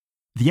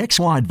The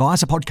XY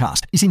Advisor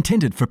podcast is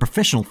intended for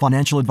professional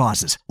financial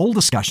advisors. All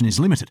discussion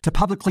is limited to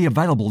publicly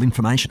available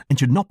information and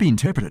should not be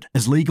interpreted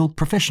as legal,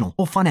 professional,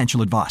 or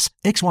financial advice.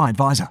 XY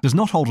Advisor does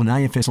not hold an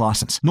AFS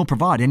license nor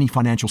provide any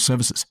financial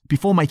services.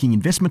 Before making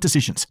investment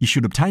decisions, you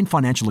should obtain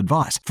financial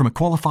advice from a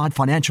qualified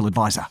financial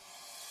advisor.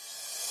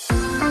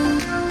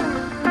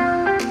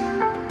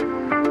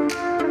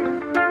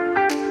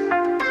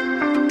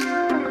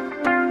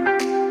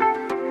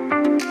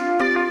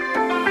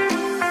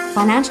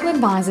 Financial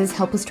advisors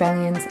help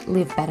Australians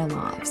live better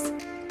lives,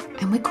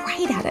 and we're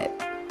great at it.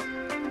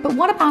 But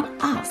what about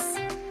us?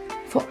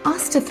 For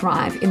us to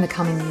thrive in the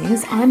coming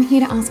years, I'm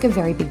here to ask a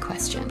very big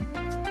question.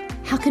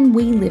 How can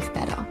we live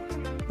better,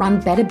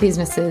 run better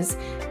businesses,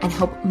 and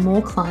help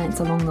more clients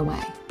along the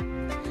way?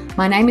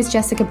 My name is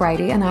Jessica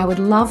Brady, and I would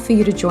love for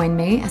you to join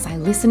me as I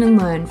listen and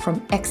learn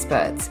from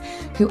experts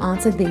who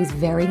answer these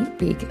very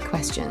big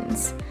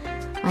questions.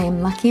 I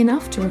am lucky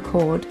enough to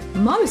record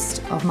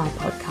most of my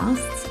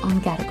podcasts on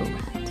Gadigal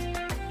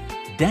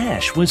land.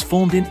 Dash was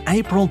formed in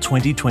April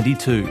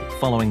 2022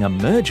 following a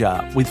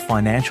merger with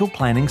financial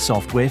planning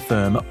software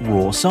firm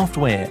Raw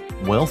Software,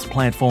 wealth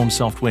platform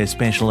software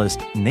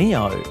specialist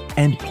Neo,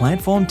 and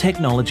platform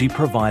technology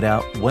provider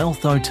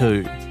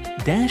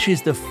Wealth02. Dash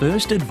is the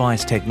first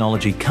advice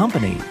technology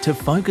company to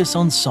focus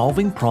on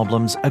solving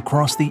problems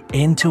across the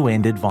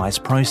end-to-end advice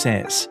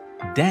process.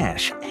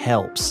 Dash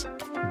helps.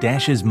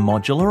 Dash's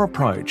modular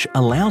approach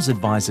allows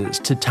advisors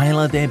to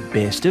tailor their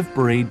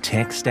best-of-breed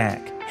tech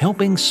stack,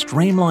 helping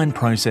streamline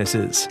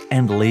processes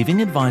and leaving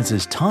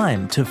advisors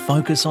time to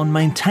focus on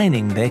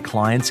maintaining their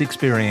clients'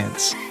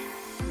 experience.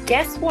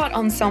 Guess what,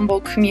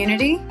 Ensemble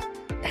community?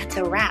 That's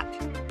a wrap.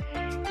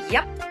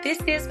 Yep, this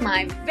is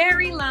my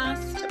very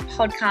last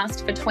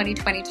podcast for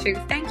 2022.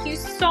 Thank you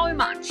so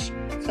much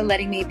for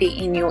letting me be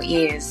in your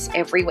ears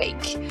every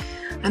week.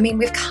 I mean,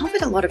 we've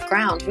covered a lot of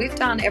ground. We've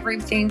done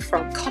everything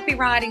from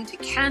copywriting to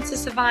cancer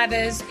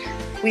survivors.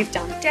 We've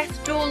done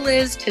death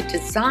doulas to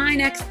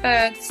design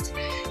experts.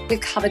 We've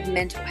covered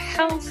mental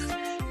health.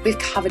 We've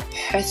covered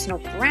personal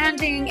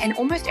branding and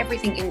almost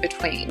everything in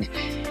between.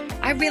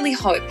 I really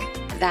hope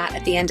that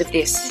at the end of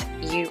this,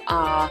 you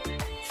are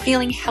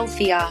feeling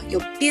healthier,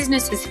 your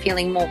business is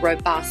feeling more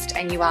robust,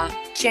 and you are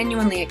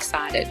genuinely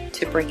excited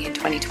to bring in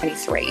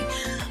 2023.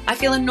 I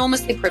feel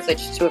enormously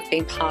privileged to have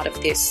been part of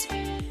this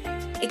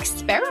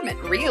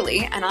experiment,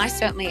 really, and I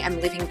certainly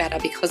am living better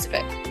because of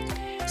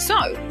it. So,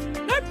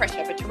 no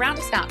pressure, but to round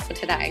us out for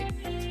today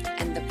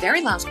and the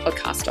very last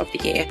podcast of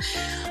the year,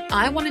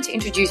 I wanted to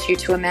introduce you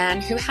to a man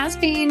who has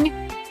been,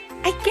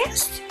 I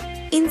guess,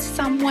 in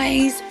some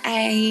ways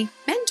a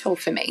mentor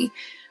for me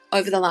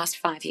over the last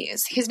 5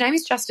 years. His name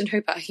is Justin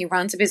Hooper. He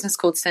runs a business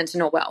called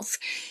Sentinel Wealth.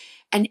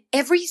 And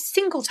every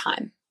single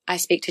time I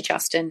speak to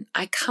Justin,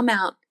 I come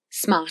out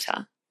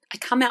smarter. I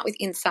come out with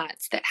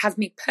insights that have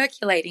me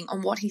percolating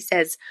on what he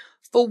says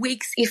for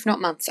weeks, if not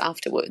months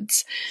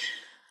afterwards.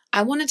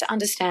 I wanted to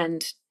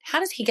understand, how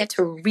does he get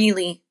to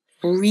really,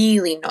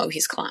 really know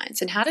his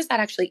clients, and how does that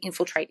actually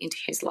infiltrate into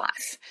his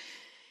life?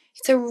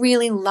 It's a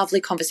really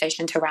lovely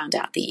conversation to round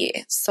out the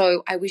year.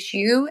 So I wish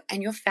you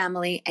and your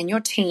family and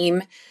your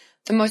team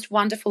the most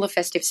wonderful of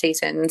festive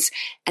seasons,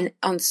 and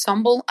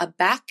Ensemble are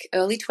back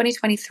early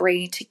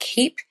 2023 to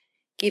keep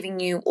giving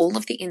you all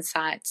of the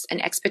insights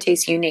and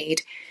expertise you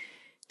need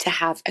to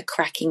have a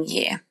cracking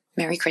year.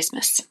 Merry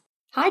Christmas.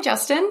 Hi,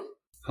 Justin.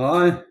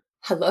 Hi.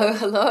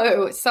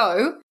 Hello.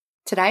 So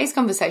today's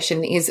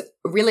conversation is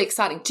really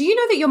exciting. Do you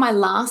know that you're my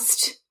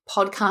last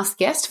podcast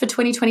guest for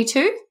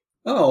 2022?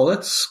 Oh,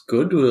 that's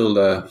good.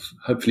 We'll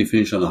hopefully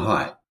finish on a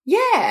high.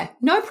 Yeah,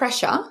 no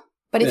pressure.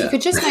 But if you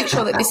could just make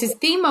sure that this is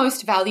the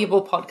most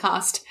valuable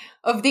podcast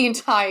of the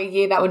entire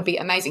year, that would be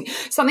amazing.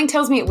 Something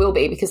tells me it will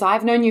be, because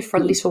I've known you for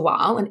a little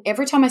while, and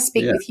every time I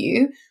speak with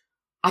you,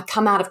 I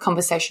come out of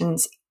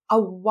conversations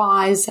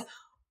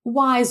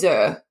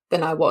wiser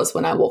than I was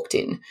when I walked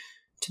in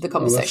to the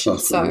conversation.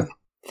 So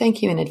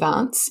thank you in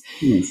advance.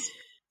 Yes.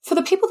 For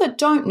the people that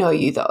don't know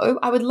you, though,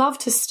 I would love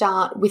to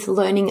start with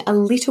learning a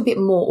little bit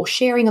more, or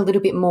sharing a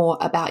little bit more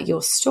about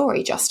your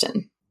story,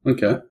 Justin.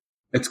 Okay.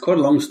 It's quite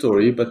a long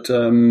story, but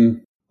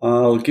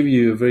I'll give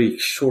you a very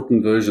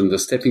shortened version, the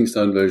stepping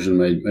stone version,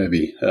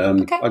 maybe.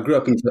 Okay. I grew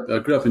up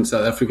in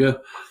South Africa.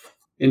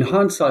 In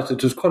hindsight,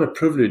 it was quite a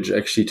privilege,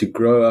 actually, to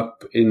grow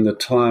up in the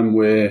time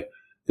where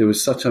there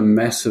was such a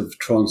massive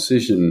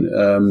transition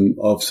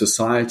of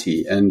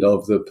society and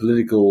of the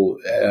political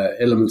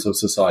elements of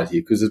society,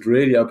 because it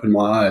really opened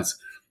my eyes.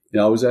 You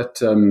know, I was at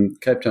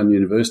Cape Town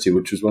University,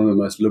 which was one of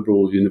the most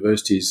liberal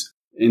universities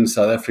in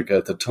South Africa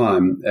at the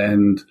time,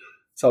 and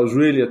so I was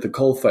really at the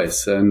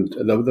coalface. And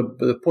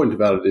the point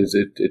about it is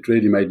it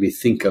really made me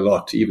think a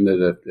lot, even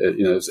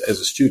as a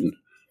student.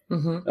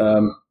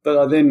 Mm-hmm. But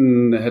I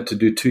then had to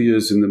do 2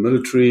 years in the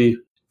military.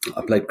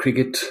 I played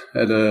cricket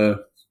at a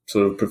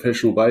sort of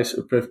professional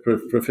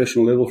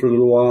level for a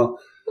little while.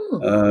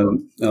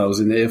 I was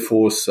in the Air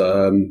Force,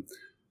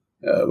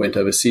 went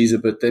overseas a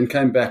bit, then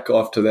came back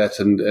after that,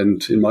 and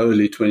in my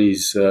early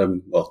 20s,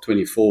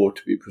 24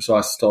 to be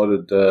precise,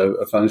 started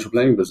a financial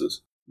planning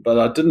business. but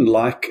I didn't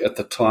like at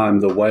the time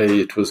the way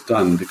it was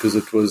done, because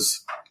it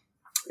was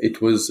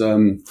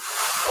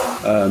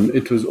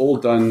all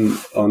done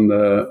on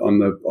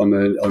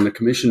the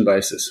commission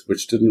basis,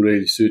 which didn't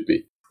really suit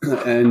me.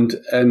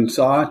 And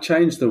so I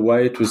changed the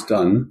way it was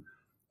done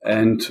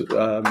and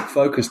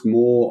focused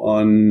more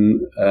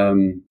on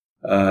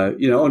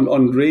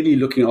really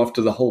looking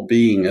after the whole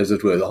being, as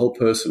it were, the whole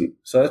person.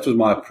 So that was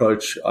my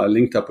approach. I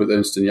linked up with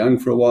Ernst & Young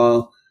for a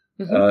while,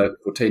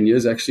 for 10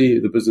 years actually.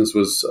 The business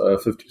was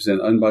 50%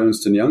 owned by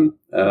Ernst & Young,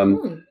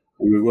 and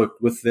we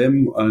worked with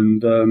them.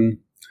 And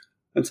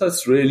so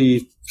it's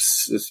really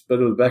a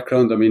bit of the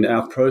background. I mean,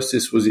 our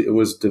process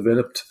was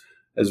developed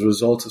as a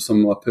result of some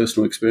of my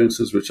personal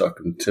experiences, which I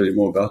can tell you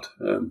more about.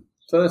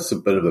 So that's a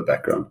bit of the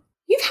background.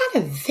 You've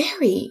had a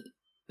very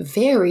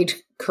varied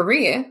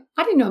career.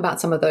 I didn't know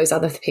about some of those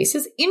other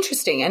pieces.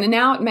 Interesting. And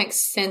now it makes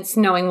sense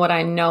knowing what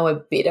I know a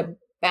bit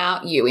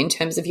about you in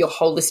terms of your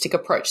holistic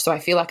approach. So I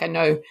feel like I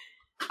know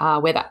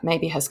where that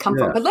maybe has come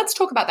from. But let's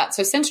talk about that.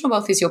 So Sentinel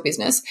Wealth is your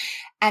business,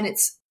 and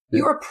it's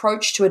your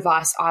approach to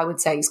advice, I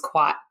would say, is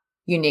quite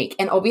unique.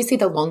 And obviously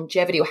the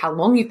longevity, or how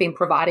long you've been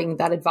providing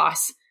that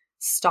advice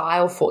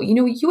style for.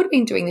 You would have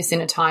been doing this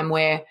in a time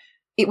where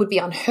it would be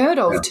unheard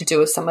of to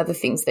do some of the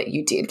things that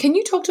you did. Can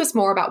you talk to us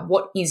more about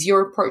what is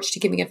your approach to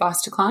giving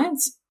advice to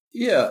clients?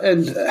 Yeah,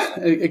 and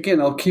again,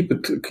 I'll keep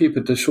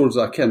it as short as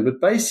I can. But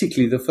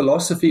basically, the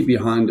philosophy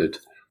behind it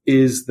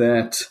is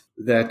that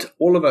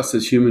all of us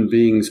as human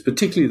beings,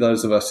 particularly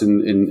those of us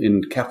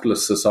in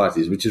capitalist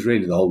societies, which is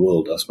really the whole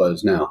world, I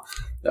suppose now,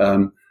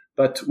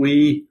 but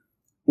we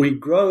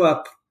grow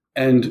up.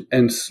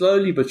 And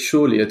slowly but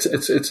surely,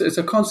 it's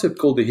a concept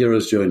called the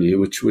hero's journey,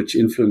 which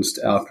influenced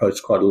our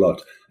approach quite a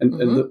lot. And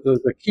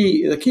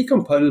the key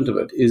component of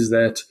it is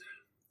that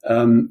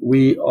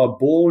we are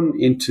born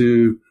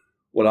into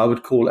what I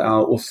would call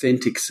our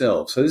authentic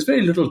self. So there's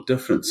very little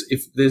difference.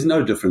 If there's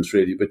no difference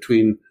really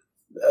between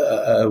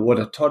what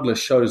a toddler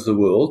shows the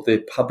world,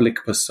 their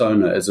public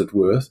persona, as it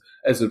were,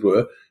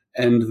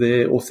 and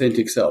their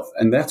authentic self.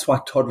 And that's why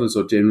toddlers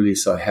are generally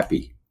so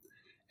happy.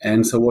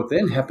 And so what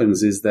then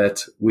happens is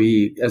that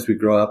as we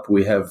grow up,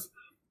 we have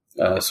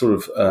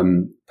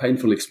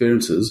painful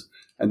experiences,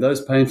 and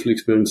those painful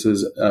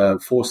experiences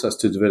force us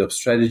to develop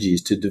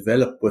strategies to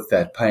develop with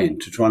that pain,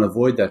 to try and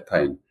avoid that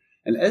pain.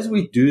 And as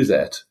we do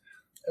that,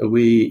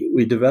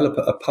 we develop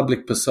a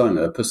public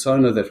persona, a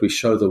persona that we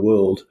show the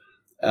world,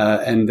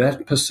 and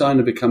that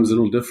persona becomes a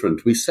little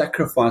different. We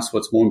sacrifice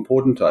what's more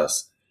important to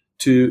us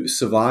to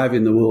survive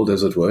in the world,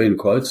 as it were, in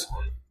quotes.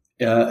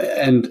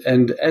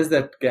 And as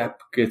that gap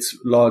gets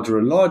larger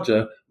and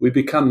larger, we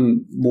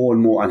become more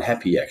and more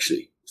unhappy,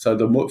 actually. So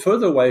the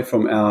further away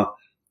from our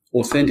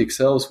authentic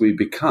selves we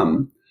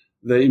become,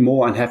 the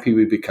more unhappy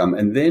we become.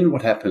 And then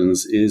what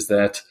happens is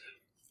that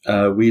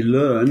we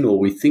learn, or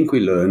we think we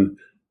learn,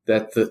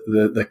 that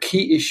the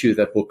key issue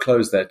that will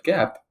close that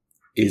gap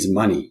is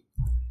money.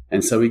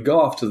 And so we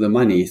go after the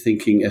money,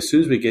 thinking as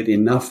soon as we get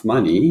enough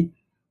money,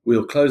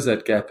 we'll close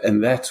that gap,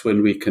 and that's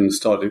when we can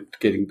start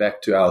getting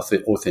back to our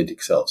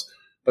authentic selves.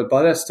 But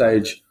by that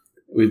stage,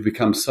 we've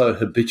become so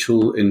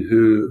habitual in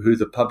who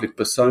the public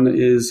persona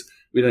is,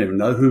 we don't even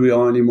know who we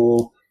are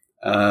anymore,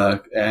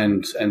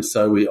 and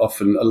so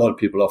a lot of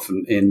people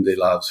often end their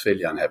lives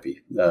fairly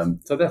unhappy.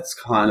 So that's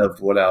kind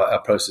of what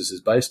our process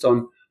is based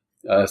on.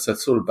 So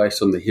it's sort of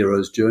based on the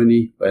hero's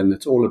journey, and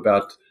it's all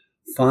about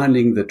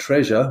finding the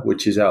treasure,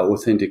 which is our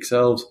authentic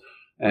selves,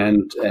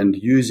 and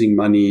using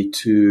money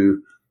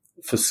to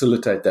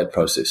facilitate that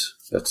process.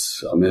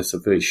 That's a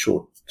very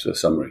short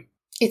summary.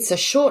 It's a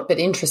short but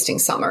interesting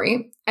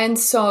summary. And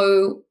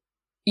so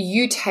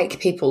you take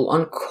people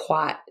on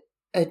quite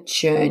a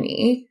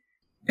journey.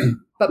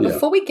 But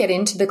before we get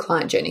into the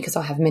client journey, because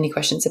I have many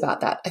questions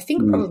about that, I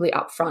think probably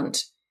up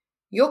front,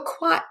 you're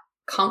quite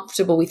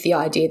comfortable with the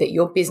idea that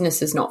your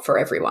business is not for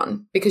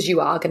everyone, because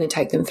you are going to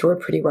take them through a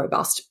pretty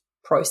robust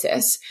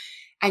process.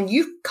 And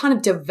you've kind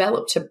of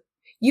developed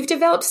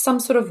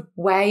some sort of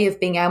way of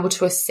being able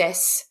to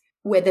assess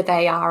whether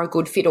they are a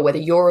good fit or whether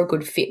you're a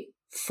good fit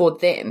for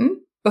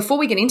them. Before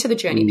we get into the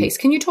journey piece,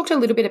 can you talk a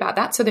little bit about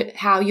that, so that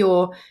how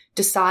you're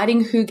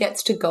deciding who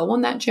gets to go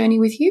on that journey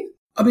with you?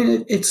 I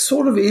mean, it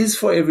sort of is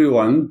for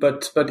everyone,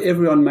 but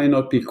everyone may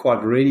not be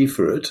quite ready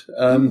for it.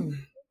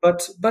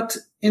 But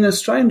in a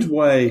strange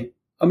way,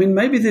 I mean,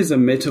 maybe there's a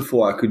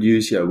metaphor I could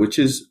use here, which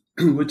is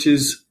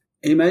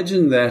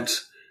imagine that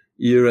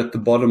you're at the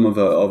bottom of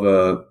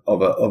a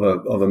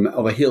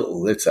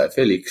hill, let's say, a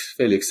fairly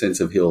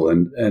extensive hill,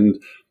 and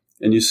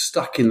you're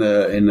stuck in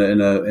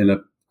a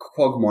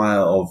quagmire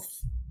of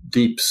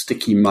deep,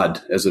 sticky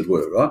mud, as it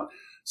were, right?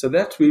 So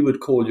that we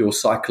would call your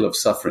cycle of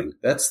suffering.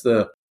 That's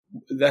the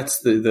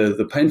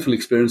painful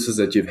experiences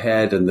that you've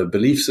had and the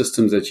belief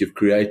systems that you've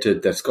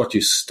created that's got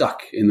you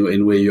stuck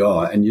in where you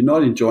are, and you're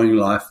not enjoying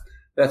life.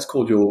 That's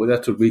what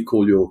we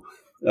call your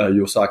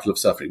cycle of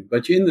suffering.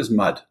 But you're in this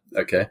mud,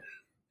 okay?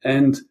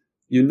 And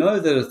you know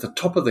that at the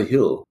top of the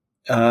hill,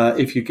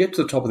 if you get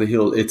to the top of the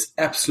hill, it's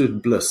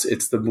absolute bliss.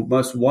 It's the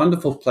most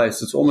wonderful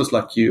place. It's almost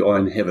like you are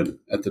in heaven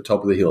at the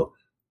top of the hill.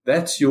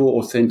 That's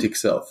your authentic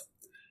self.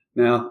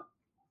 Now,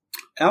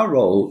 our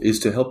role is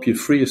to help you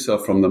free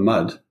yourself from the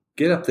mud,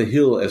 get up the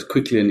hill as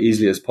quickly and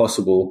easily as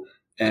possible,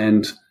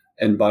 and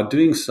by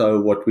doing so,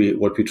 what we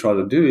try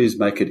to do is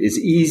make it as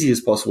easy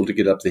as possible to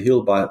get up the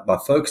hill by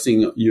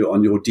focusing you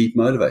on your deep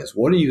motivators.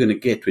 What are you going to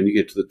get when you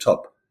get to the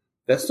top?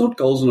 That's not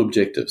goals and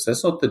objectives.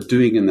 That's not the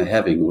doing and the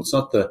having. Or it's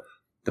not the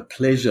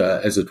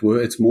pleasure, as it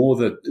were. It's more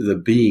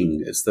the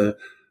being. It's the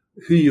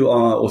who you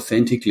are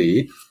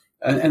authentically.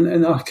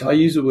 And I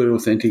use the word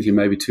authentically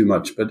maybe too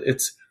much, but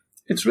it's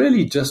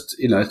really just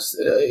it's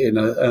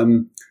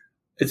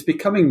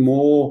becoming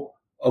more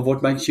of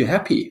what makes you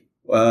happy,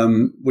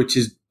 which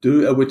is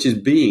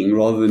being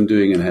rather than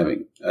doing and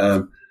having.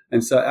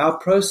 And so our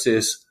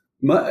process,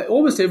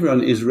 almost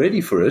everyone is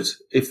ready for it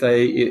if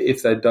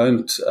they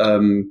don't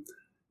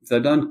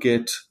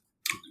get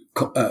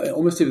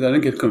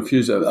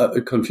confused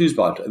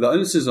by it. The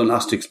onus is on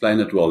us to explain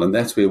it well, and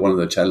that's where one of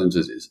the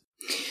challenges is.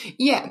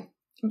 Yeah.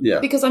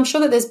 Because I'm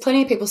sure that there's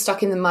plenty of people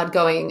stuck in the mud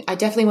going, I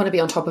definitely want to be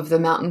on top of the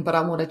mountain, but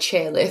I want a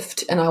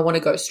chairlift and I want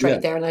to go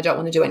straight there and I don't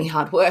want to do any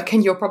hard work.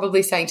 And you're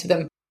probably saying to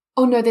them,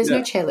 oh, no, there's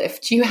no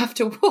chairlift. You have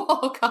to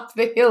walk up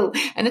the hill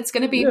and it's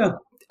going to be a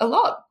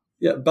lot.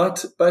 Yeah,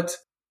 but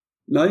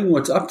knowing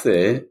what's up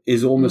there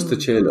is almost a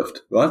chairlift,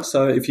 right?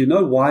 So if you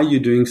know why you're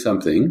doing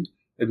something,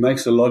 it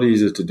makes it a lot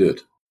easier to do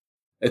it.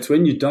 It's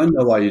when you don't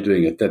know why you're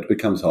doing it that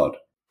becomes hard.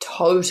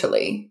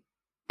 Totally.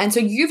 And so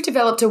you've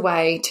developed a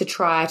way to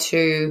try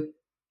to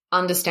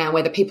understand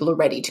whether people are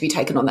ready to be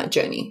taken on that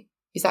journey.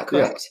 Is that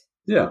correct?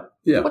 Yeah.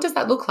 What does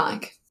that look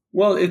like?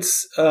 Well, it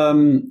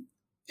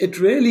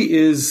really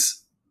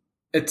is.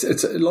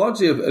 It's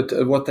largely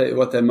what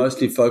they're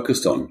mostly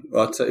focused on,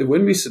 right? So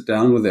when we sit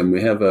down with them,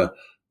 we have the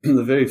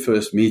very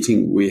first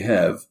meeting we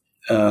have.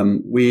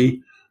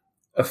 We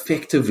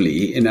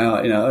effectively in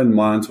our own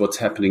minds, what's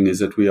happening is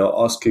that we are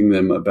asking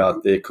them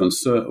about their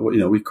concern.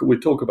 We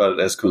talk about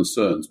it as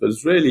concerns, but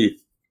it's really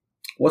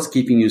what's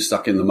keeping you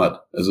stuck in the mud,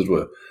 as it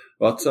were.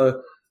 Right.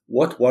 So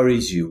what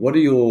worries you? What are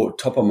your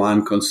top of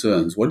mind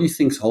concerns? What do you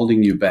think's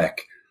holding you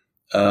back?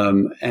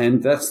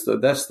 And that's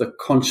the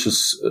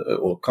conscious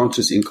or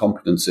conscious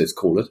incompetence, let's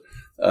call it.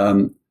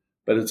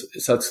 But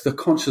it's the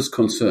conscious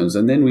concerns.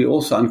 And then we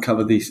also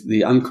uncover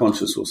the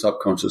unconscious or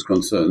subconscious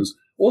concerns.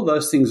 All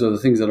those things are the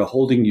things that are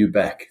holding you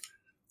back.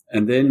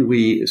 And then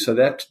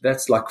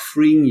that's like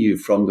freeing you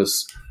from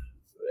this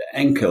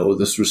anchor or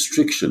this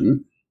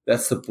restriction.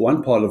 That's the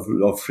one part of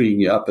freeing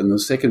you up. And the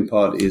second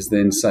part is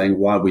then saying,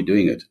 why are we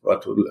doing it?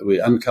 Right? We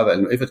uncover.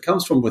 And if it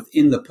comes from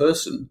within the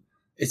person,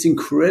 it's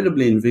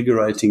incredibly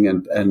invigorating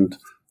and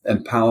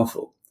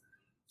powerful.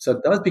 So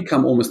it does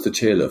become almost a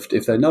chairlift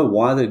if they know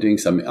why they're doing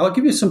something. I'll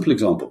give you a simple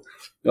example.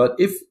 Right?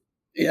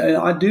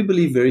 I do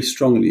believe very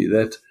strongly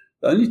that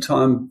the only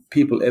time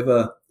people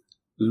ever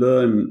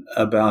learn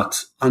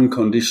about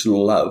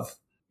unconditional love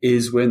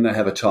is when they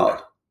have a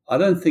child. I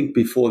don't think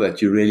before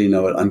that you really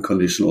know what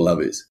unconditional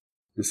love is.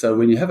 And so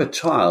when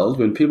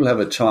people have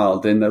a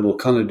child, then they will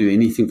kind of do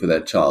anything for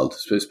that child,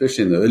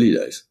 especially in the early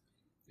days.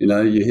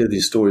 You hear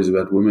these stories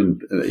about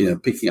women,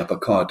 picking up a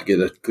car to get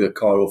a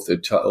car off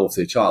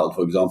their child,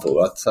 for example,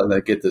 right? So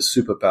they get this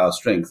superpower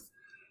strength.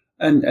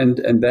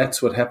 And that's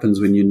what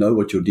happens when you know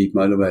what your deep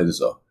motivators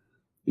are.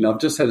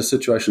 I've just had a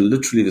situation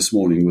literally this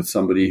morning with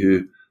somebody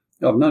who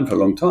I've known for a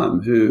long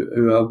time,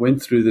 who I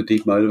went through the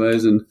deep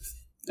motivators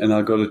and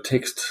I got a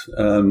text,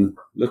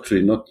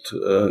 literally not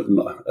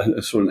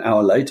sort of an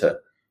hour later,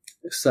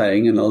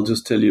 saying, and I'll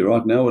just tell you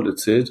right now what it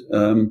said.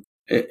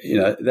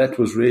 That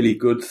was really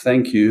good.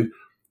 Thank you.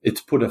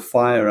 It's put a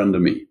fire under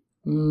me.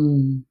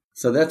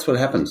 So that's what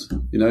happens.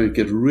 You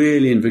get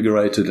really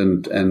invigorated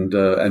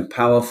and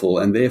powerful,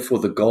 and therefore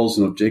the goals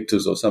and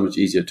objectives are so much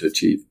easier to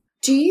achieve.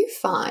 Do you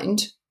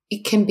find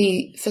it can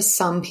be for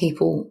some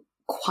people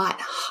quite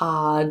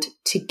hard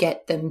to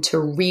get them to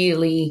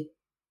really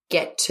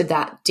get to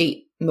that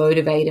deep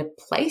motivator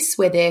place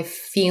where they're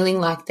feeling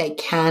like they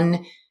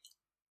can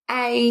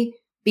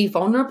be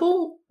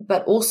vulnerable,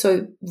 but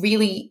also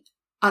really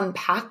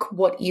unpack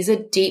what is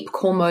a deep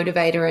core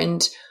motivator?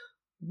 And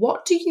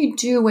what do you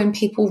do when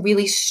people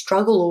really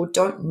struggle or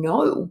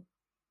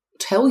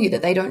tell you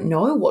that they don't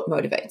know what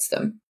motivates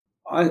them?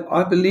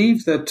 I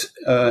believe that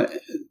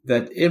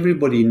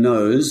everybody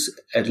knows,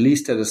 at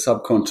least at a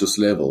subconscious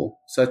level.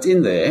 So it's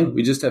in there.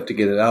 We just have to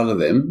get it out of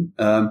them.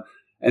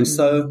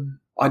 So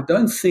I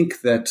don't think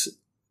that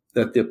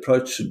the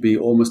approach should be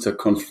almost a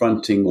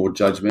confronting or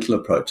judgmental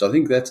approach. I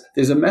think that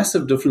there's a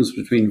massive difference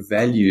between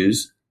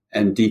values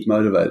and deep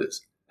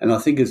motivators. And I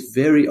think it's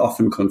very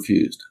often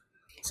confused.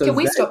 So can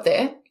we stop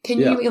there? Can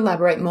you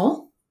elaborate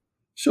more?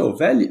 Sure.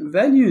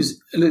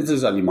 Values, this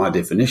is only my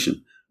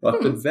definition, right?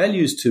 But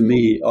values to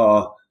me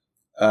are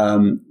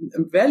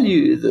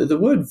the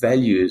word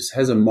values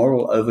has a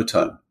moral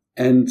overtone.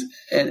 And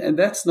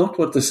that's not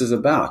what this is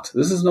about.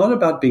 This is not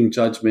about being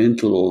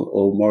judgmental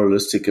or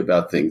moralistic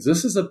about things.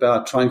 This is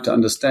about trying to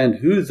understand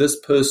who this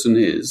person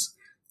is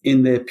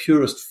in their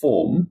purest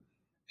form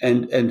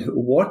and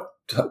what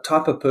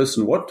type of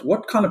person,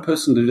 what kind of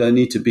person do they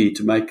need to be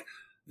to make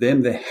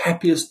them the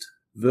happiest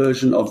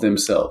version of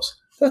themselves.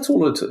 That's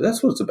what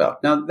it's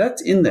about. Now,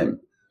 that's in them.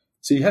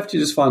 So you have to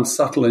just find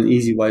subtle and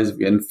easy ways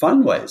and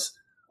fun ways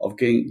of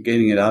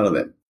getting it out of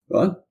them,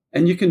 right?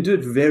 And you can do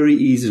it very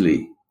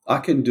easily. I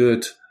can do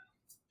it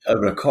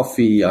over a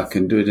coffee. I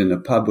can do it in a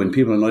pub when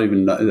people they don't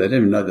even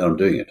know that I'm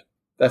doing it.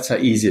 That's how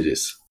easy it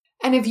is.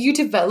 And have you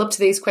developed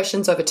these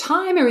questions over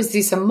time, or is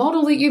this a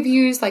model that you've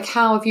used? Like,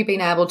 how have you been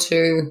able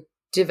to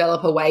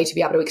develop a way to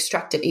be able to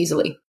extract it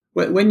easily?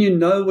 When you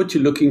know what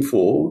you're looking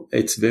for,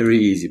 it's very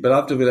easy. But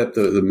I've developed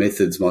the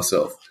methods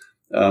myself.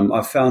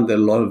 I found that a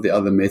lot of the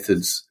other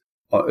methods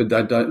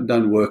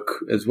don't work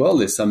as well.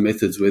 There's some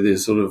methods where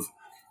there's sort of,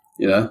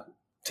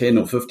 10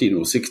 or 15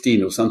 or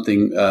 16 or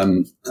something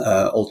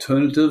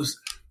alternatives,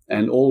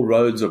 and all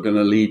roads are going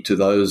to lead to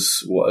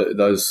those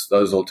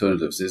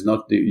alternatives.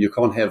 You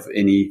can't have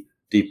any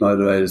deep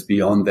motivators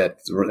beyond that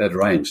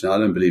range. Now, I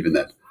don't believe in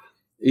that.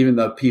 Even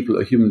though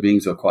human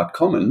beings are quite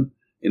common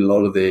in a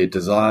lot of their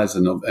desires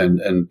and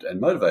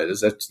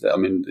motivators,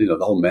 the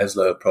whole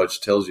Maslow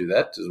approach tells you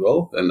that as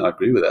well, and I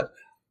agree with that.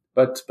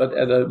 But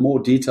at a more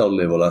detailed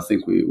level, I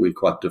think we're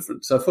quite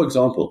different. So, for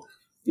example,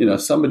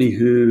 somebody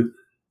who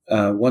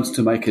wants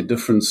to make a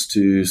difference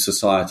to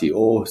society,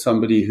 or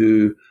somebody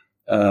who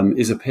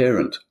is a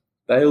parent,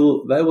 they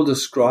will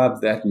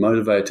describe that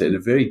motivator in a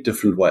very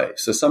different way.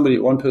 So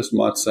one person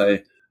might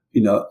say,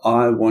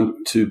 I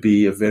want to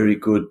be a very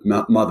good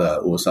mother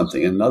or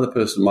something. And another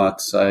person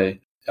might say,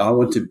 I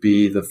want to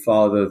be the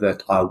father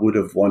that I would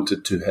have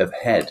wanted to have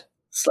had.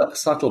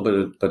 Subtle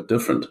but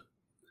different.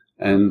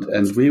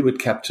 And we would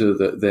capture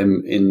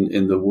them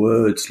in the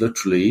words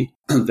literally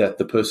that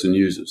the person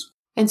uses.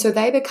 And so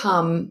they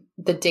become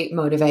the deep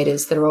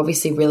motivators that are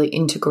obviously really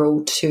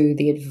integral to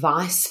the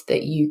advice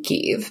that you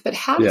give. But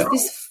how does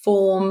this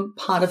form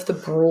part of the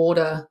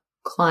broader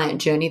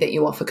client journey that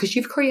you offer? Because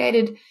you've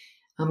created,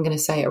 I'm going to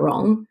say it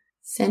wrong,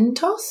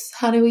 Cientos?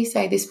 How do we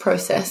say this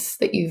process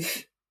that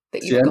you've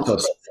Cientos.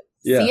 got?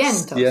 Yeah.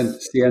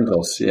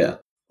 Cientos. Yeah.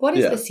 What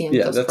is the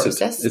Cientos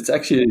process? It's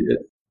actually,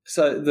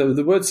 so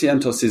the word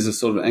Cientos is a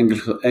sort of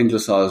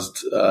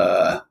anglicized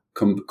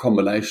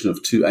combination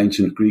of two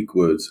ancient Greek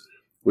words,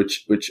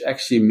 which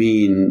actually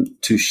mean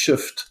to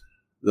shift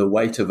the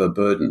weight of a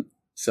burden.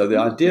 So the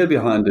idea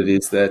behind it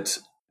is that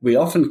we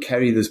often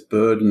carry this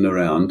burden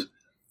around,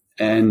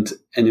 and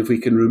if we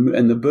can remove,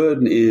 and the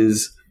burden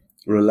is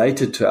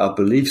related to our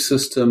belief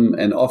system,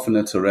 and often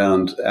it's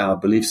around our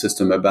belief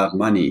system about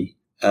money.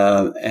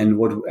 And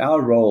what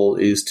our role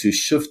is to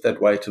shift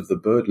that weight of the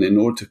burden in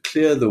order to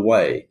clear the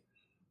way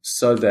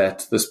so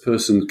that this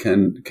person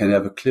can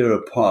have a clearer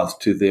path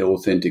to their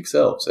authentic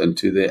selves and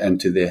to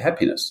their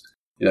happiness.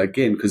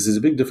 Again, because there's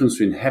a big difference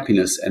between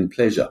happiness and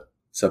pleasure.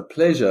 So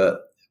pleasure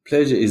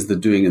is the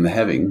doing and the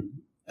having.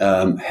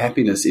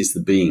 Happiness is the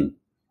being.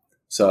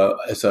 So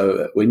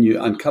when you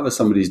uncover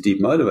somebody's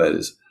deep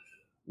motivators,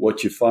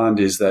 what you find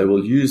is they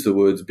will use the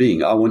words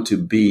being. I want to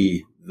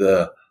be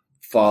the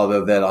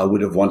father that I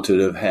would have wanted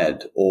to have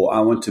had, or I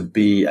want to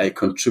be a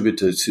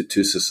contributor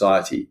to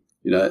society.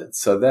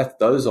 So that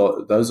those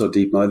are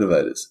deep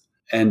motivators,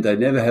 and they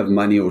never have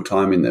money or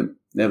time in them,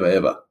 never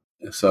ever.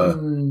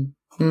 So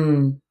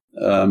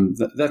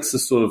that's the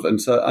sort of,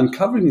 and so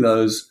uncovering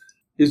those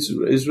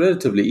is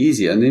relatively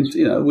easy. And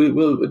then we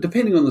will,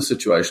 depending on the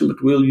situation,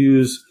 but we'll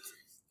use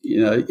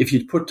if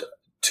you put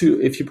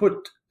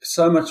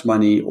so much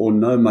money or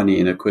no money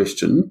in a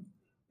question,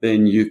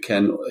 then you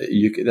can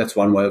that's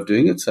one way of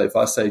doing it. So if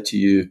I say to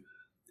you,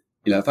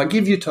 if I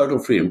give you total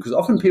freedom, because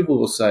often people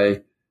will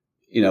say,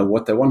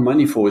 what they want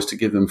money for is to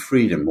give them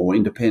freedom or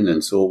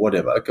independence or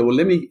whatever. Okay, well,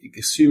 let me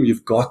assume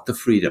you've got the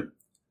freedom.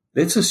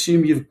 Let's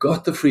assume you've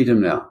got the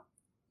freedom now.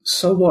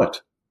 So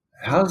what?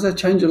 How does that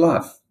change your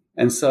life?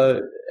 And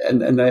so,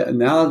 and they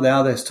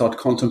now they start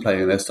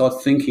contemplating, they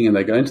start thinking, and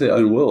they go into their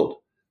own world.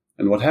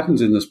 And what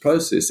happens in this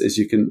process is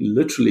you can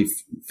literally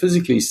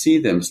physically see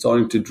them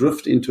starting to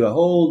drift into a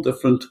whole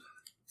different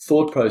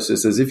thought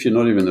process, as if you're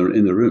not even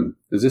in the room,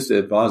 as if the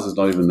advisor's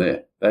not even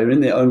there. They're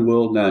in their own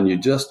world now, and you're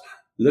just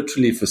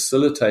literally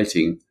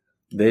facilitating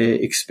their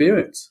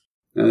experience.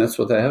 And that's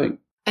what they're having.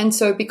 And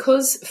so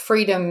because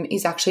freedom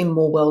is actually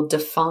more well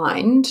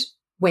defined,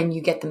 when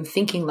you get them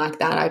thinking like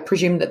that, I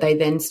presume that they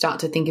then start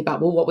to think about,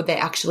 well, what would they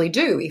actually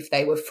do if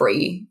they were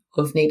free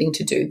of needing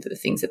to do the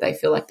things that they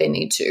feel like they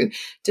need to?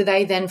 Do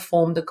they then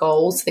form the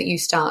goals that you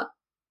start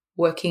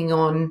working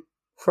on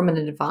from an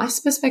advice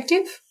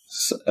perspective?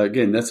 So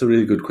again, that's a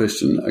really good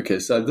question. Okay,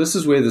 so this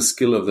is where the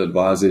skill of the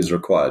advisor is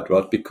required,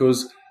 right?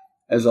 Because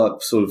as I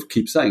sort of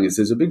keep saying,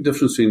 there's a big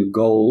difference between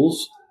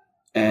goals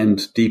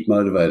and deep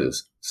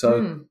motivators.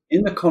 So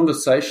in the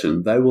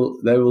conversation, they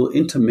will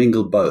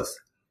intermingle both.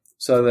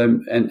 So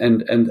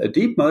and a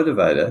deep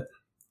motivator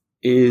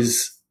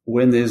is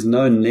when there's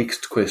no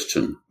next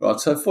question, right?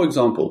 So for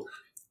example,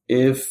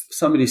 if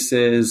somebody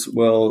says,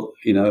 well,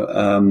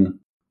 I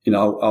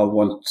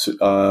want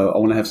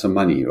to have some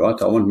money,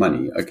 right? I want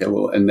money. Okay,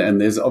 well, and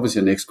there's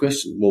obviously a next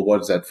question. Well,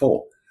 what is that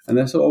for? And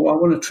they say, oh, I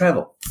want to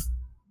travel.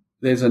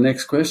 There's a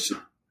next question.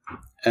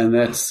 And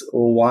that's,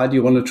 well, why do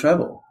you want to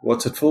travel?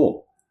 What's it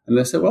for? And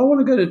they say, well, I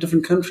want to go to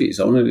different countries.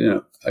 I want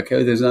to,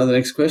 okay, there's another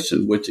next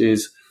question, which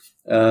is,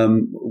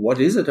 what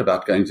is it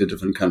about going to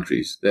different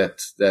countries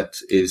that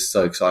is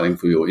so exciting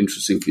for you or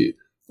interesting for you?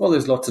 Well,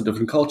 there's lots of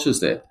different cultures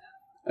there.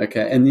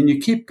 Okay. And then you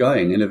keep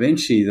going, and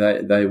eventually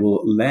they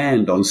will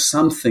land on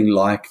something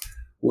like,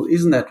 well,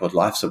 isn't that what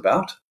life's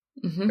about?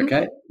 Mm-hmm.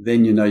 Okay.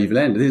 Then you've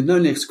landed. There's no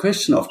next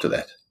question after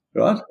that,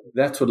 right?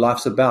 That's what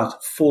life's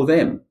about for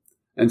them.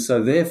 And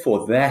so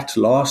therefore that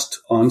last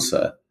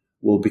answer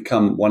will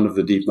become one of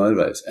the deep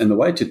motivators. And the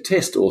way to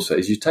test also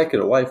is you take it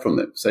away from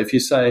them. So if you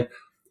say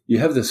you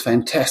have this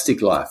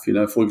fantastic life,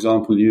 for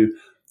example,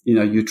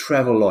 you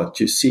travel a lot,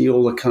 you see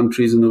all the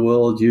countries in the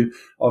world, you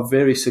are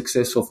very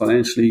successful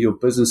financially, your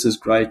business is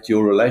great,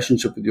 your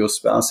relationship with your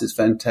spouse is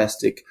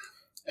fantastic,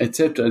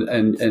 etc.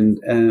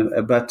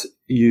 But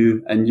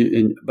you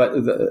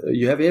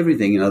have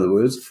everything, in other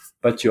words,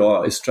 but you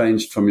are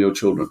estranged from your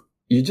children.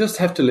 You just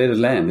have to let it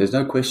land. There's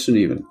no question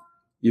even.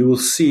 You will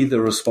see the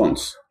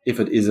response if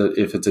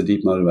it's a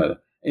deep motivator.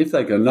 If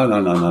they go, no,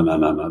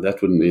 that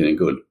wouldn't be any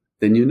good,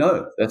 then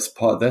that's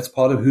part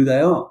of who they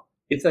are.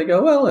 If they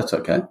go, well, that's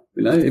okay.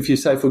 If you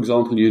say, for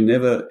example, you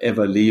never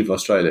ever leave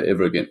Australia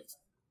ever again,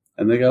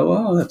 and they go,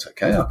 well, that's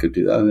okay, I could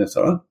do that, and that's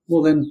all right.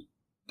 Well, then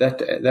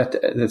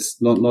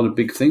that's not a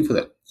big thing for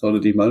them. It's not a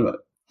deep motivator.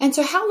 And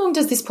so how long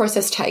does this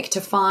process take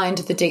to find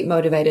the deep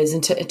motivators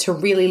and to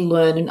really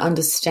learn and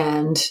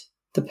understand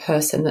the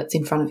person that's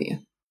in front of you?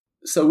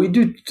 So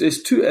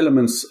there's two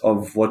elements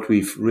of what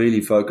we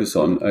really focus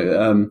on.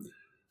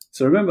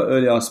 So remember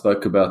earlier I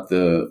spoke about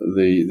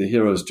the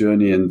hero's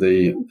journey and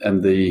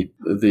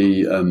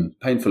the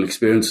painful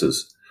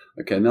experiences.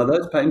 Okay, now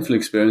those painful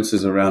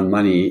experiences around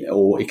money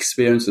or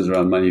experiences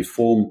around money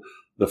form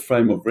the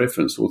frame of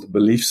reference or the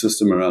belief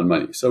system around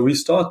money. So we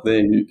start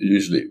there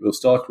usually. We'll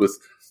start with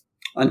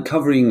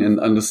uncovering and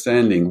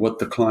understanding what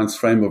the client's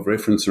frame of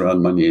reference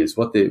around money is,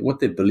 what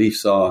their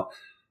beliefs are,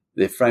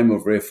 their frame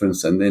of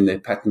reference, and then their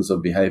patterns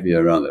of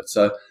behavior around it.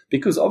 So,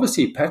 because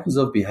obviously patterns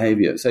of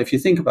behavior, so if you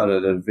think about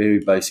it at a very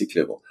basic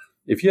level,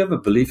 if you have a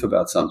belief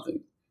about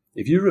something,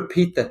 if you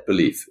repeat that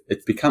belief,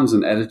 it becomes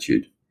an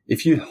attitude.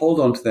 If you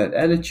hold on to that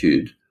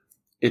attitude,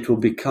 it will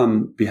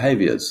become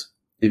behaviors.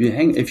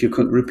 If you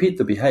can repeat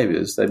the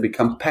behaviors, they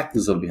become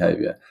patterns of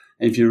behavior.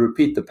 And if you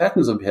repeat the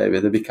patterns of behavior,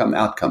 they become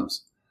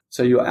outcomes.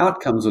 So your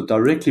outcomes are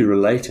directly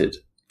related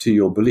to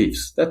your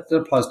beliefs. That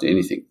applies to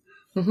anything.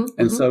 Mm-hmm,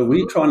 and so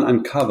we try and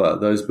uncover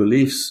those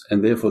beliefs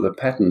and therefore the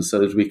patterns so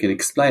that we can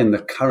explain the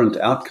current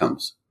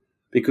outcomes.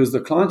 Because the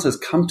client has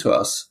come to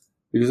us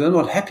because they're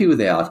not happy with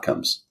their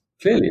outcomes.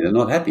 Clearly, they're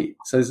not happy.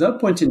 So there's no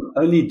point in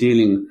only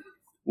dealing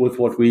with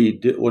what we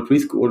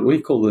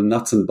call the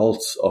nuts and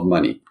bolts of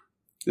money.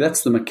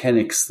 That's the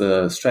mechanics,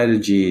 the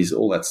strategies,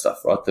 all that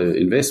stuff, right? The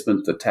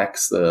investment, the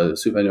tax, the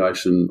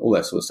superannuation, all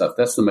that sort of stuff.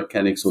 That's the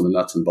mechanics or the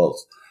nuts and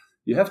bolts.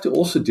 You have to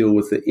also deal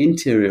with the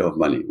interior of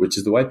money, which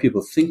is the way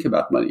people think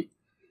about money,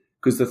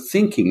 because the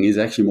thinking is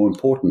actually more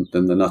important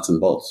than the nuts and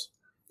bolts.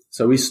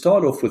 So we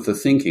start off with the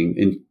thinking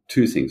in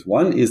two things.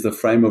 One is the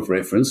frame of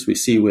reference. We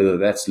see whether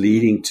that's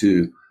leading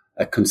to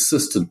a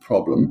consistent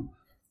problem.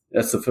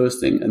 That's the first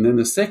thing. And then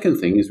the second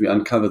thing is we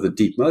uncover the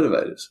deep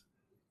motivators,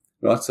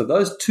 right? So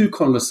those two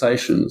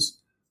conversations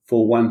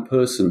for one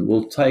person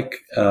will take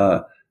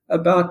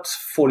about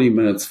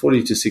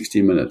 40 to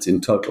 60 minutes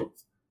in total.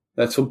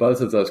 That's for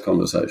both of those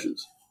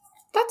conversations.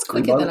 That's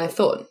quicker than I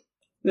thought.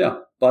 Yeah.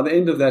 By the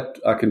end of that,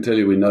 I can tell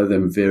you we know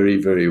them very,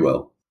 very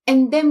well.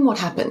 And then what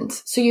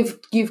happens? So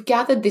you've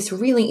gathered this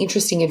really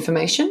interesting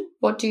information.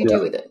 What do you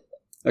do with it?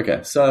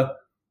 Okay. So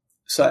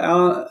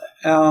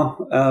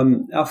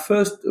our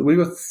first, we've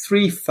got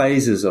three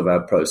phases of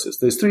our process.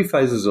 There's three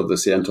phases of the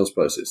Ciantos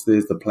process.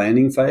 There's the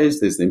planning phase,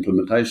 there's the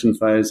implementation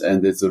phase,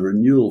 and there's the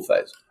renewal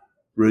phase.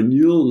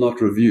 Renewal,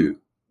 not review,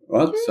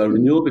 right? Mm-hmm. So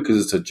renewal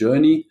because it's a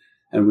journey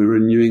and we're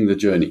renewing the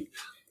journey.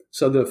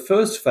 So the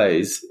first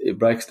phase, it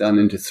breaks down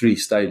into three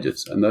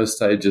stages, and those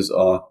stages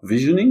are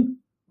visioning,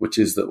 which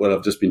is what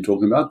I've just been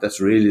talking about.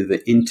 That's really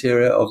the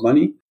interior of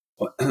money.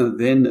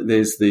 Then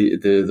there's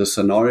the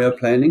scenario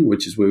planning,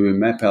 which is where we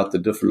map out the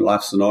different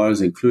life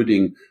scenarios,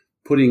 including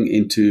putting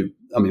into,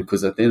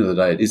 because at the end of the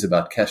day, it is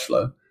about cash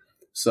flow.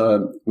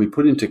 So we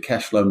put into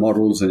cash flow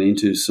models and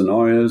into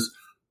scenarios,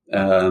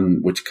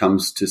 which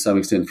comes to some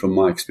extent from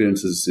my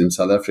experiences in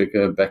South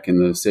Africa back in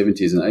the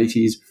 70s and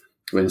 80s.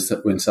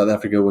 When South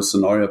Africa was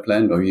scenario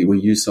planned, we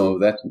used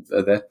some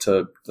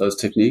of those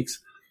techniques,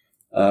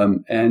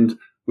 and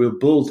we'll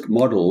build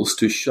models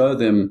to show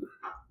them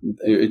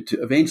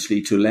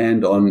eventually to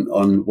land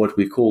on what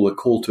we call the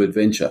call to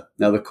adventure.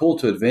 Now, the call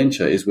to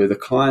adventure is where the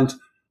client,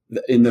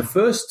 in the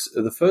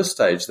first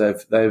stage,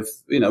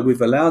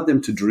 we've allowed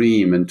them to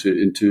dream and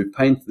to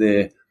paint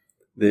their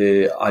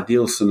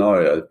ideal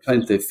scenario,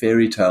 paint their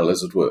fairy tale,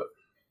 as it were.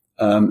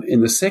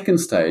 In the second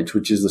stage,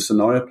 which is the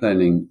scenario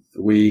planning,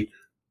 we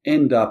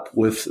end up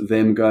with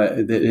them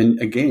and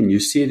again,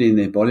 you see it in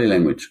their body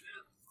language,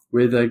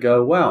 where they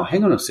go, wow,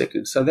 hang on a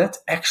second. So that's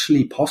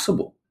actually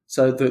possible.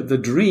 So the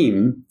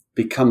dream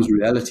becomes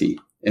reality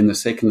in the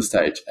second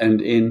stage. And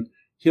in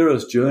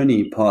hero's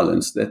journey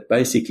parlance, that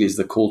basically is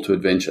the call to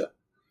adventure.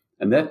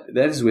 And that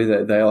is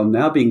where they are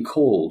now being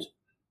called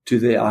to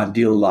their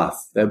ideal life.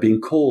 They're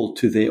being called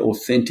to their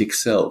authentic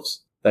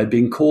selves. They're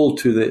being called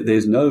to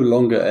there's no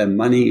longer a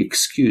money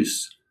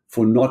excuse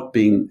for not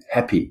being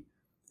happy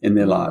in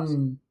their lives.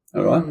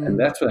 All right. And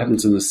that's what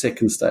happens in the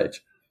second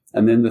stage.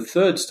 And then the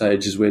third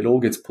stage is where it all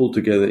gets pulled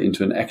together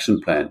into an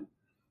action plan.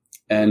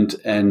 And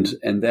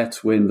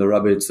that's when the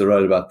rubber hits the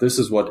road about this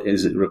is what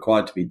is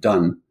required to be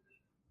done.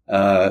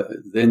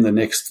 Then the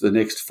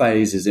next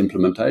phase is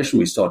implementation.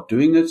 We start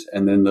doing it.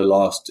 And then the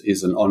last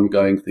is an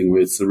ongoing thing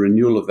where it's the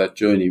renewal of that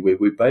journey, where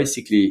we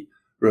basically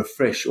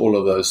refresh all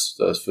of those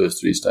first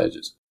three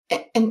stages.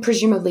 And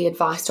presumably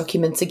advice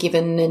documents are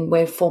given and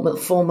we're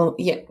formal.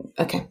 Yeah.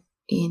 Okay.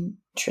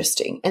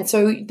 Interesting. And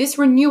so this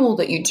renewal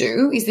that you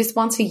do, is this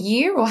once a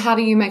year, or how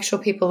do you make sure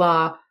people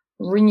are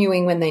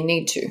renewing when they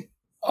need to?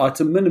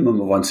 It's a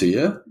minimum of once a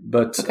year,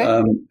 but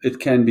okay. It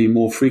can be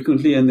more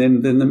frequently. And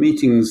then the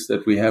meetings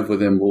that we have with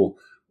them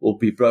will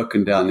be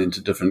broken down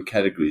into different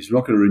categories. We're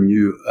not going to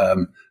renew,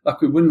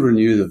 like we wouldn't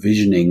renew the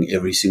visioning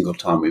every single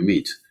time we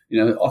meet.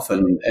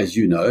 Often, as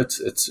you know,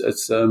 it's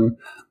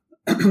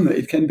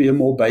it can be a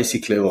more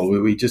basic level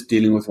where we're just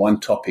dealing with one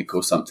topic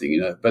or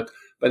something, but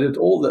it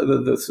all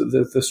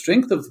the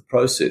strength of the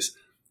process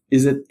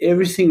is that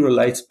everything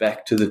relates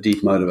back to the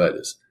deep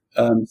motivators.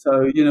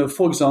 So,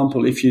 for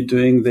example, if you're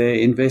doing their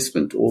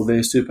investment or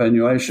their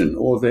superannuation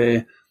or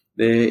their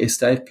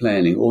estate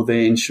planning or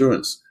their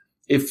insurance,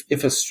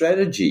 if a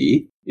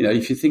strategy,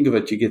 if you think of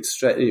it, you get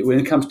when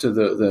it comes to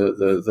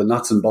the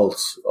nuts and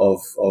bolts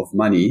of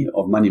money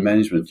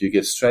management, you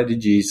get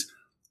strategies,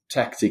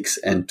 tactics,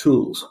 and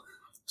tools.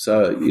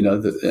 So,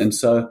 and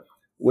so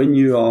when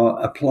you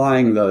are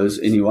applying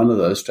any one of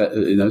those,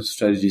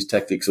 strategies,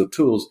 tactics, or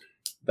tools,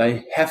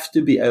 they have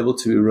to be able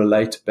to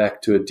relate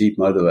back to a deep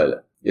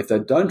motivator. If they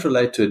don't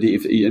relate to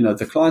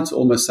the client's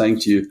almost saying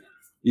to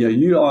you,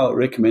 you are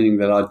recommending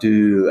that I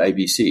do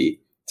ABC.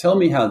 Tell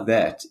me how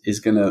that is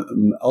going to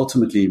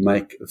ultimately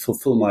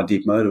fulfill my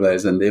deep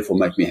motivators and therefore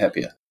make me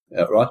happier,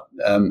 right?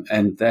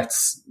 And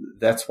that's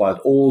why it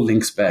all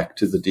links back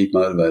to the deep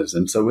motivators.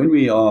 And so when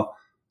we are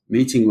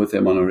meeting with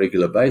them on a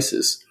regular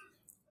basis,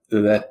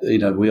 that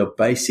we are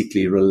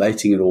basically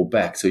relating it all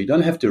back. So you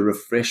don't have to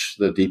refresh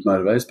the deep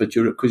motivators, but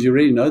because you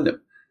already know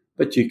them.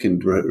 But you can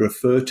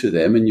refer to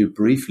them, and you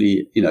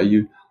briefly,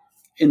 you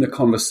in the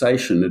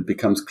conversation, it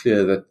becomes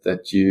clear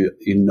that you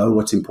know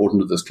what's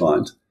important to this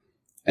client,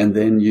 and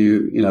then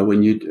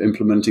when you're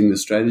implementing the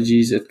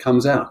strategies, it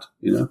comes out.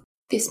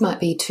 This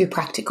might be too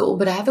practical,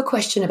 but I have a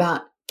question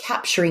about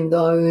capturing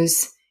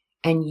those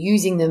and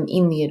using them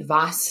in the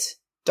advice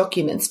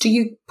documents. Do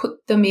you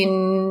put them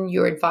in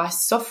your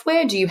advice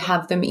software? Do you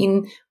have them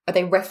are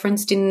they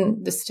referenced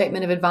in the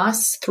statement of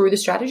advice through the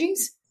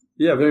strategies?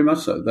 Yeah, very much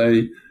so.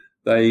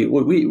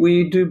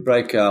 We do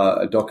break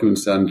our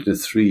documents down into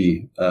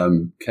three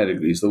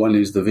categories. The one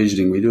is the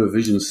visioning. We do a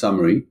vision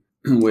summary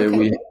where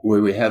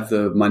we have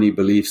the money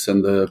beliefs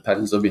and the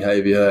patterns of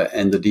behavior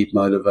and the deep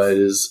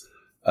motivators.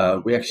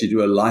 We actually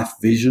do a life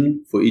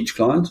vision for each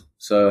client.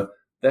 So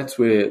that's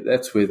where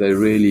they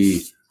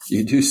really,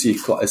 you do see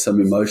quite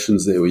some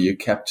emotions there, where you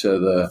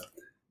capture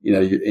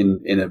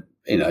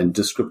in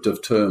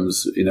descriptive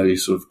terms, you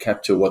sort of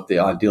capture what the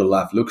ideal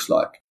life looks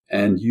like.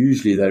 And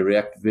usually they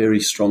react very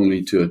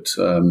strongly to it,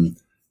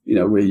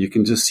 where you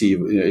can just see,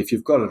 if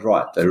you've got it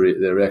right, they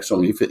react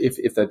strongly.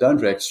 If they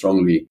don't react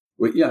strongly,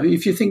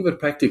 if you think of it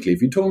practically,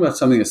 if you're talking about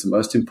something that's the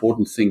most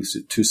important thing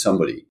to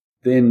somebody,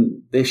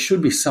 then there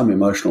should be some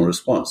emotional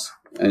response.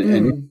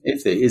 And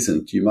if there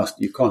isn't,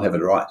 you can't have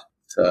it right.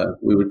 So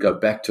we would go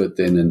back to it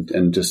then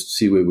and just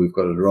see where we've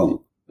got it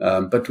wrong.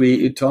 But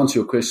to answer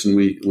your question,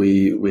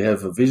 we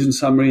have a vision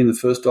summary in the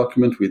first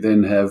document. We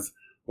then have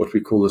what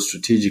we call the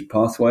strategic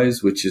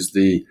pathways, which is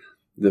the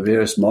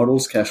various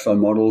models, cash flow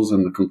models,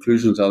 and the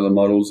conclusions of the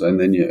models, and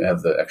then you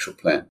have the actual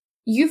plan.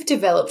 You've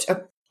developed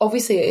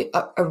obviously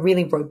a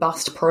really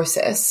robust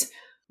process.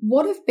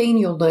 What have been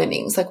your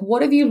learnings? Like,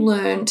 what have you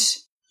learned?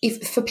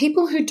 If for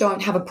people who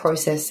don't have a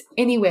process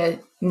anywhere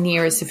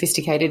near as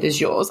sophisticated as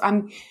yours,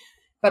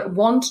 but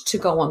want to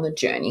go on the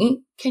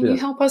journey, can you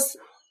help us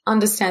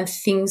understand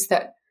things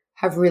that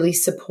have really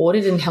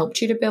supported and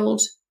helped you to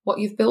build what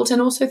you've built,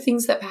 and also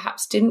things that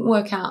perhaps didn't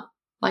work out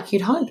like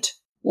you'd hoped?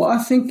 Well, I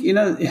think,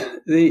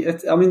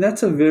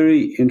 that's a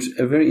very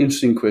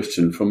interesting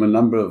question from a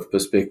number of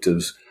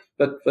perspectives.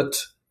 But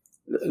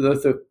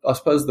I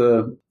suppose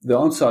the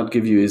answer I'd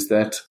give you is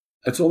that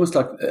it's almost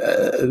like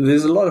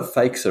there's a lot of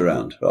fakes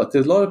around, right?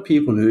 There's a lot of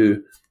people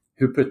who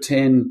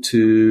pretend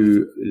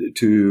to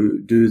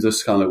do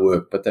this kind of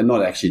work, but they're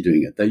not actually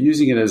doing it. They're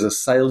using it as a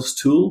sales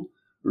tool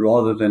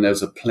rather than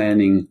as a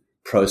planning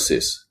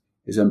process.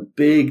 There's a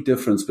big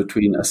difference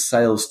between a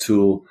sales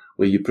tool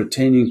where you're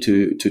pretending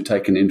to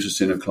take an interest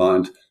in a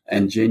client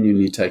and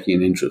genuinely taking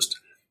an interest.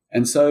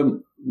 And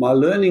so my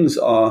learnings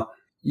are,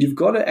 you've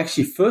got to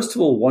actually, first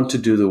of all, want to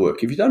do the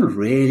work. If you don't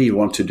really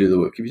want to do the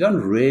work, if you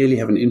don't really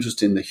have an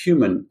interest in the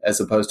human as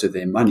opposed to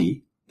their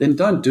money, then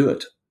don't do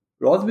it.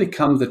 Rather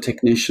become the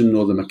technician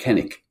or the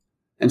mechanic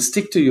and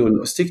stick to your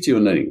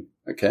knitting,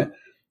 okay?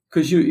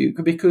 Because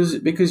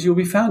you'll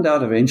be found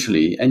out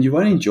eventually, and you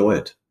won't enjoy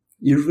it.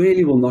 You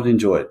really will not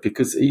enjoy it,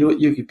 because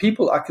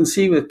people. I can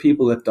see with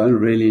people that don't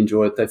really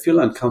enjoy it, they feel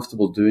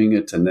uncomfortable doing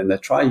it, and then they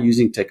try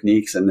using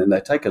techniques, and then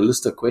they take a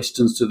list of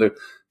questions to the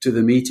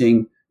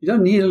meeting. You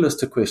don't need a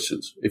list of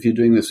questions if you're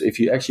doing this, if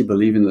you actually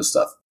believe in this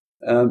stuff.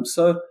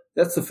 So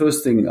that's the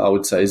first thing I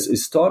would say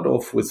is start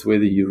off with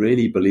whether you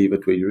really believe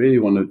it, whether you really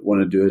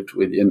want to do it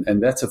with,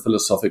 and that's a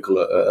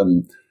philosophical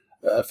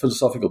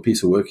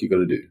piece of work you've got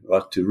to do,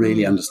 right, to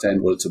really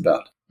understand what it's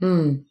about.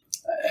 Mm.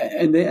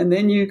 And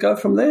then you go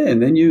from there,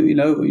 and then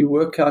you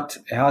work out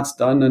how it's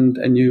done, and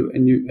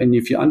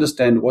if you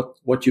understand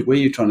where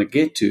you're trying to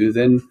get to,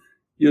 then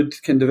you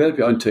can develop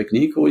your own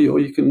technique, or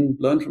you can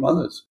learn from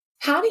others.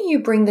 How do you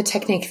bring the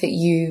technique that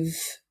you've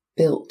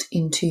built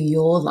into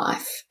your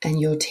life and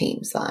your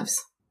team's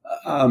lives?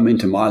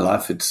 Into my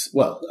life,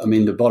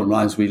 the bottom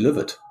line is we live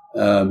it.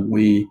 I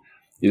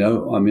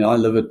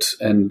live it,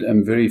 and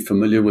am very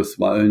familiar with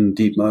my own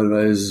deep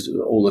motivators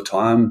all the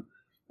time.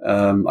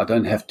 I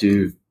don't have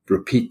to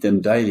repeat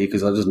them daily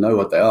because I just know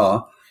what they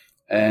are,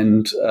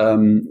 and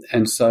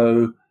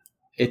so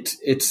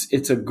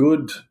it's a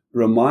good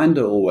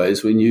reminder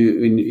always when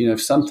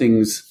if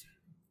something's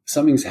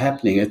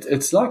happening.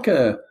 It's like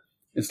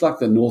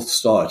the North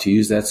Star, to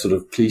use that sort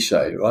of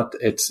cliche, right?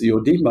 It's your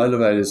deep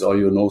motivators are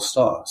your North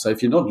Star. So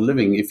if you're not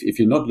living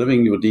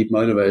your deep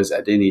motivators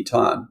at any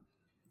time,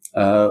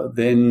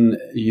 then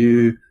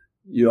you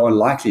are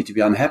likely to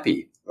be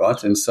unhappy,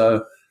 right? And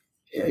so,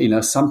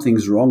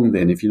 something's wrong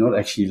then if you're not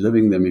actually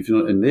living them,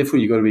 and therefore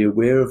you've got to be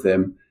aware of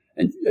them,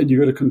 and you've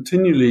got to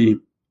continually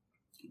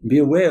be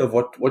aware of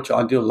what your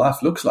ideal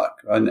life looks like,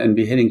 and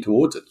be heading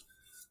towards it.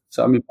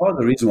 So, part of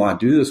the reason why I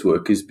do this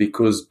work is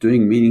because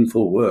doing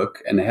meaningful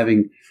work and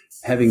having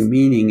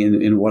meaning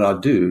in what I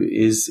do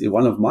is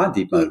one of my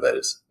deep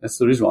motivators. That's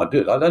the reason why I do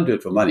it. I don't do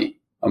it for money.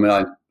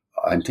 I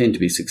intend to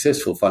be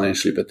successful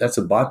financially, but that's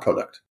a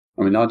byproduct.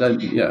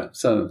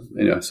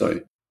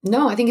 Sorry.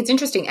 No, I think it's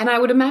interesting. And I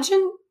would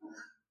imagine,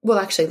 well,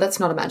 actually, let's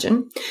not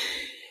imagine.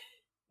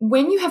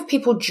 When you have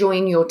people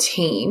join your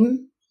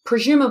team,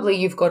 presumably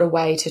you've got a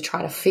way to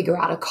try to figure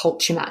out a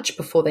culture match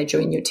before they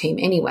join your team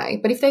anyway.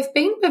 But if they've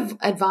been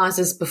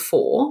advisors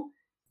before,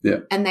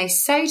 and they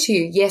say to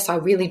you, yes, I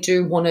really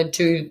do want to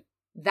do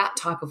that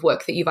type of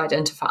work that you've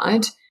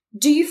identified,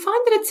 do you find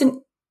that it's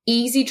an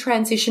easy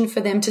transition for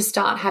them to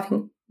start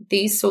having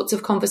these sorts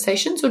of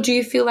conversations? Or do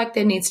you feel like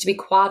there needs to be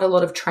quite a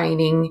lot of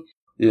training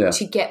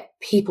to get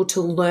people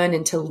to learn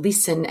and to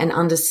listen and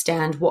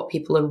understand what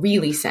people are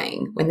really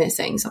saying when they're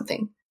saying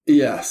something?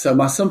 Yeah, so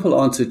my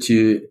simple answer to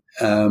you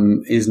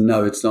is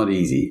no, it's not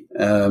easy.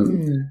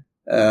 And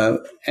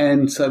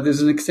so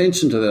there's an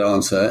extension to that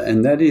answer,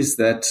 and that is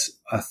that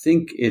I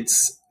think it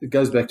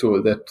goes back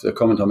to that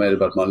comment I made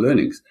about my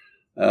learnings.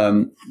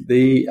 I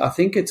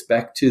think it's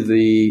back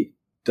to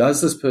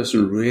does this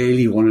person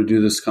really want to do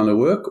this kind of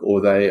work, or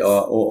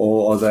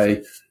are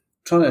they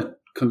trying to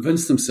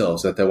convince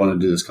themselves that they want to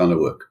do this kind of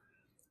work?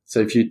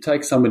 So if you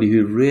take somebody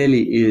who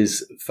really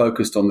is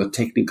focused on the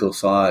technical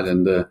side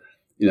and the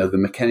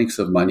mechanics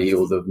of money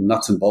or the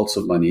nuts and bolts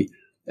of money,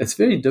 it's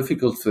very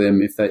difficult for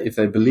them if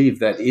they believe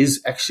that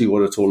is actually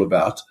what it's all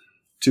about,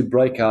 to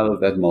break out of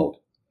that mold.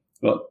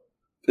 Well,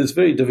 it's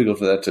very difficult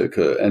for that to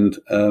occur. And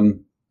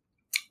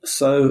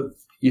so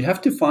you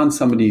have to find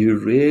somebody who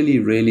really,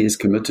 really is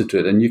committed to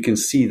it, and you can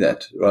see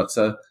that, right?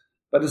 So,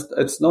 but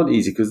it's not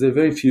easy because there are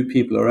very few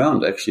people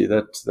around actually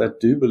that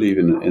do believe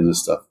in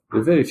this stuff.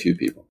 There are very few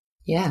people.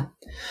 Yeah.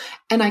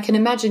 And I can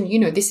imagine,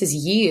 this is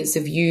years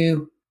of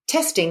you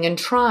testing and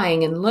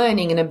trying and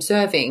learning and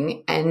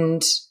observing,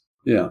 and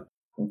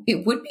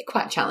it would be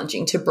quite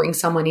challenging to bring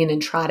someone in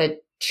and try to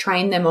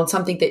train them on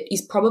something that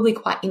is probably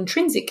quite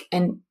intrinsic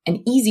and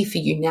easy for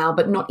you now,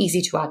 but not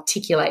easy to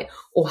articulate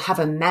or have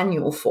a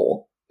manual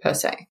for per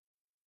se.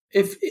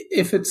 If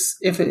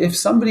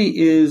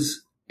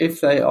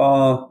they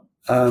are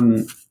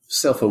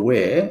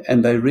self-aware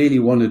and they really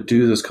want to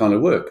do this kind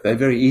of work, they're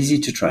very easy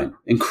to train,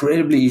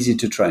 incredibly easy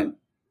to train.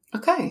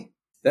 Okay.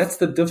 That's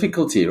the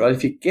difficulty, right?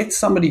 If you get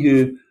somebody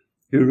who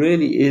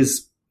really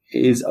is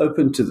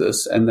open to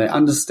this, and they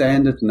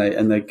understand it,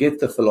 and they get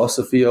the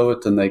philosophy of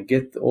it, and they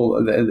get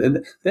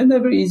and then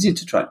they're very easy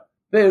to train.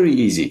 Very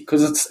easy,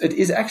 because it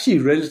is actually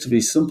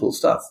relatively simple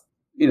stuff.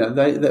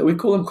 We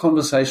call them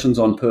conversations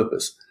on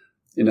purpose.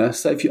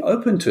 So if you're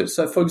open to it.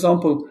 So for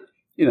example,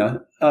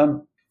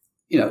 I'll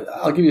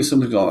give you a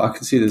simple example. I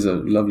can see there's a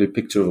lovely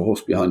picture of a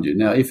horse behind you.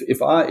 Now,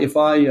 if I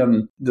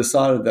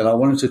decided that I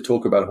wanted to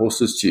talk about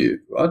horses to you,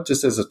 right,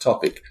 just as a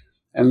topic,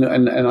 and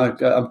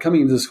I'm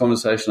coming into this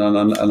conversation and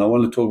I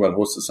want to talk about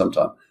horses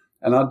sometime,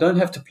 and I don't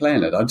have to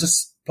plan it. I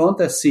just plant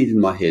that seed in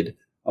my head.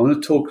 I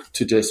want to talk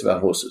to Jess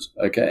about horses,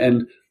 okay?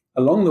 And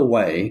along the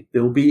way,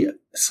 there will be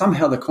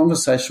somehow the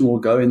conversation will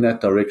go in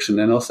that direction,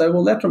 and I'll say,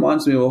 well, that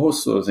reminds me of a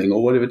horse sort of thing,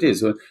 or whatever it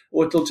is, or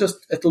it'll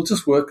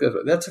just work.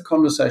 That's a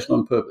conversation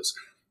on purpose.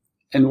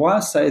 And why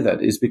I say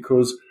that is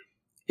because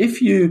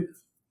if you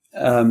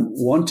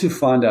want to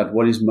find out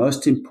what is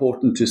most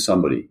important to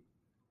somebody,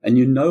 and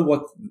you know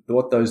what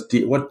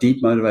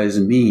deep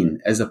motivators mean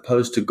as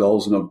opposed to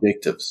goals and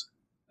objectives.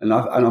 And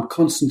I'm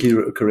constantly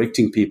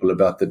correcting people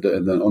about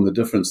on the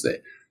difference there.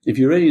 If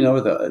you really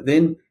know that,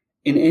 then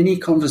in any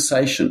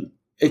conversation,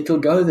 it'll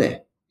go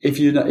there.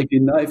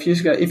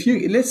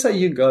 Let's say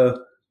you go,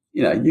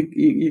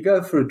 you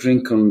go for a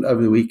drink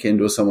over the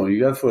weekend or somewhere,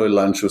 you go for a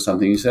lunch or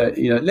something, you say,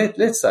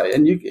 let's say,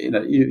 and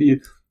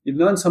you've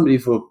known somebody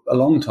for a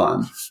long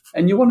time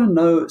and you want to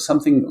know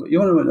something, you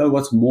want to know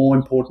what's more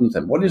important to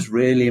them, what is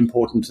really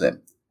important to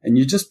them. And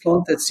you just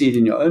plant that seed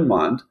in your own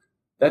mind,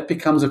 that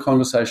becomes a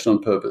conversation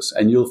on purpose.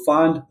 And you'll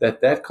find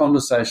that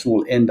conversation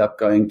will end up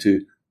going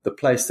to the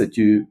place that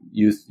you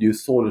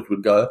thought it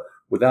would go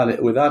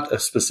without a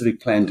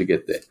specific plan to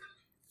get there.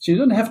 So you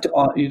don't have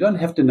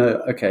to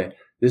know, okay,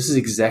 this is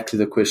exactly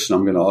the question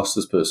I'm going to ask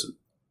this person.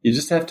 You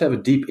just have to have a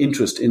deep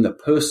interest in the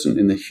person,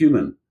 in the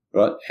human,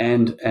 right?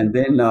 And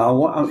then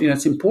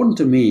it's important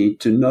to me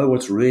to know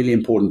what's really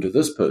important to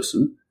this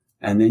person,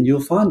 and then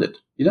you'll find it.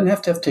 You don't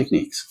have to have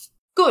techniques.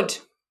 Good.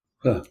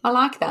 Yeah. I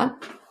like that,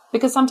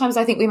 because sometimes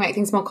I think we make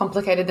things more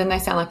complicated than they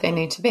sound like they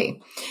need to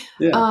be.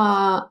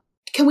 Yeah.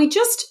 Can we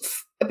just,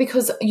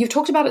 because you've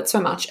talked about it so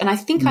much, and I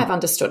think I've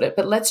understood it,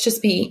 but let's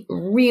just be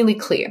really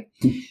clear.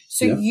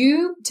 So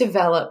you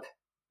develop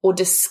or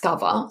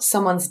discover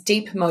someone's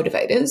deep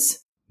motivators,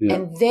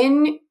 and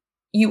then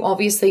you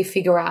obviously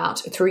figure out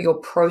through your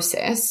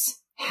process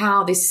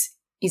how this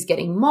is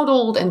getting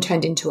modeled and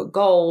turned into a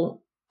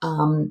goal,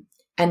 and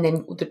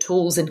then the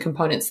tools and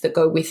components that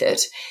go with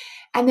it.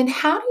 And then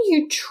how do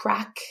you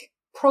track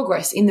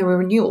progress in the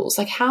renewals?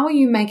 Like, how are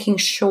you making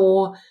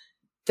sure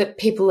that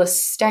people are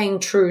staying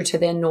true to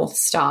their North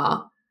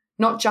Star,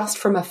 not just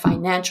from a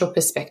financial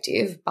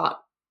perspective, but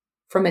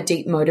from a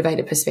deep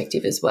motivator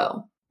perspective as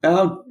well?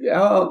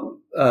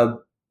 Our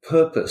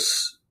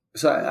purpose,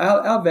 so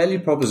our value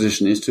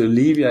proposition is to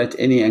alleviate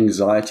any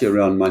anxiety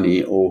around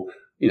money, or,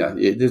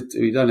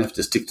 we don't have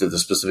to stick to the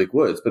specific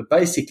words, but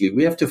basically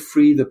we have to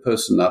free the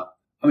person up.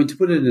 I mean, to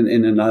put it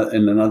in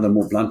another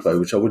more blunt way,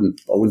 which I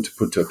wouldn't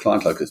put to a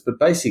client like this, but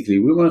basically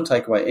we want to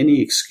take away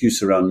any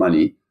excuse around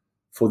money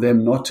for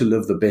them not to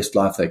live the best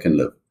life they can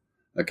live.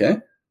 Okay?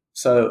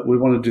 So we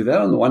want to do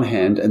that on the one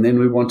hand, and then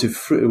we want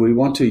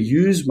to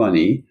use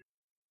money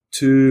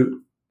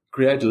to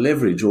create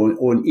leverage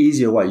or an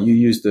easier way. You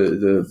use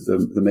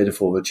the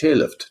metaphor of a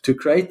chairlift, to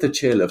create the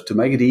chairlift, to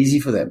make it easy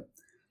for them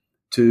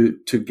to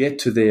get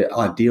to their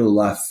ideal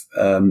life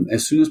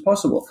as soon as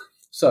possible.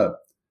 So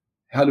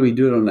how do we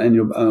do it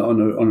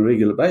on a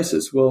regular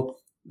basis? Well,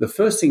 the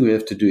first thing we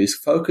have to do is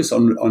focus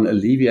on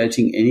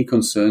alleviating any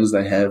concerns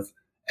they have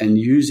and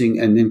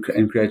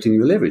creating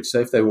the leverage. So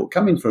if they will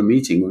come in for a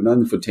meeting, we've known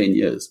them for 10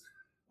 years,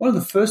 one of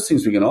the first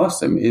things we can ask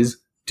them is,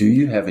 do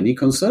you have any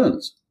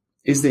concerns?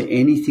 Is there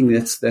anything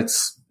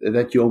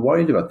that you're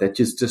worried about, that's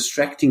just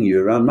distracting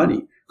you around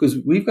money? Because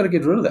we've got to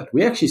get rid of that.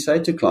 We actually say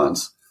to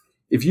clients,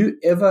 if you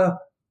ever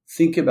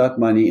think about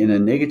money in a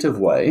negative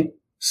way,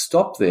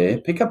 stop there,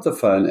 pick up the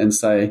phone and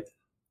say,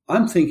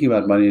 I'm thinking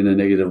about money in a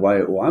negative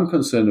way, or I'm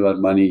concerned about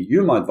money.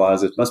 You're my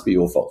advisor. It must be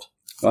your fault,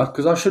 right?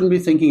 Because I shouldn't be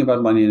thinking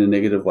about money in a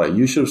negative way.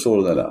 You should have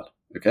sorted that out,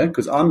 okay?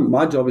 Because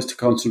my job is to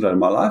concentrate on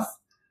my life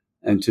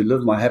and to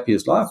live my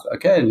happiest life,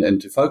 okay, and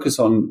to focus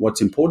on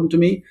what's important to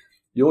me.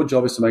 Your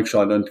job is to make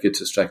sure I don't get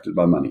distracted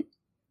by money,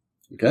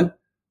 okay?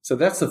 So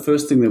that's the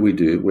first thing that we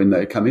do when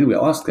they come in. We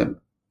ask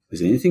them, is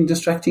there anything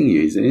distracting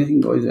you? Is there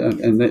anything?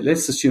 And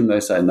let's assume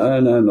they say, no,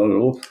 not at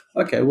all.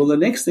 Okay, well, the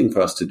next thing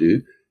for us to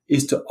do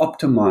is to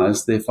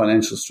optimize their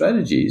financial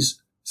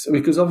strategies. So,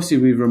 because obviously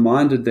we've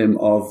reminded them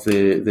of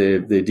their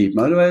deep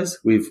motivators.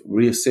 We've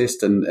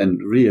reassessed and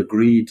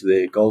re-agreed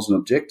their goals and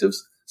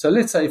objectives. So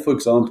let's say, for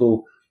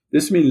example,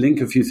 this may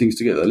link a few things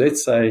together.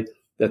 Let's say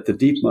that the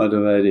deep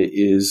motivator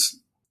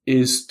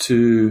is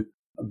to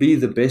be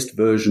the best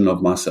version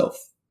of myself.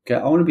 Okay,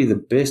 I want to be the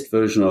best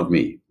version of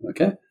me.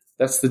 Okay,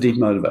 that's the deep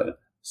motivator.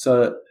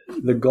 So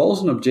the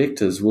goals and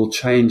objectives will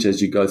change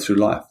as you go through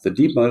life. The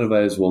deep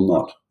motivators will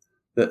not.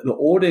 The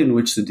order in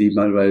which the deep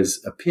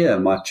motivators appear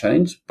might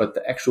change, but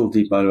the actual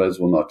deep motivators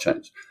will not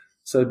change.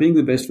 So being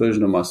the best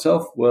version of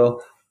myself,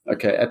 well,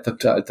 okay, at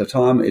the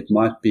time it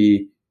might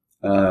be,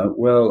 I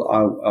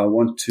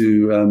want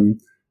to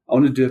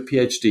do a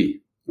PhD.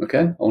 Okay,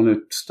 I want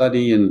to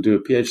study and do a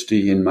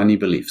PhD in money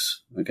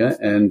beliefs. Okay,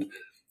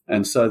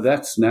 and so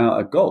that's now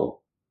a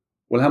goal.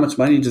 Well, how much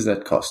money does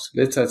that cost?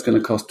 Let's say it's going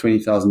to cost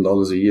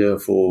 $20,000 a year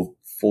for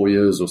 4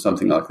 years or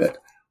something like that.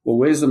 Well,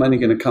 where's the money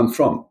going to come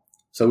from?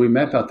 So we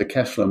map out the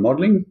cash flow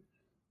modeling,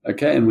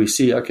 okay, and we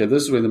see, okay,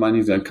 this is where the money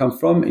is going to come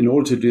from. In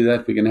order to do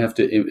that, we're going to have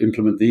to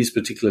implement these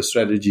particular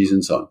strategies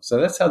and so on.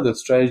 So that's how the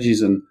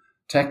strategies and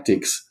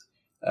tactics,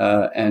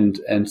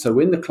 and so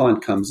when the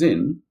client comes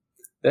in,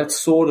 that's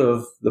sort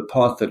of the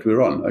path that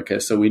we're on. Okay,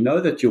 so we know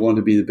that you want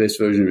to be the best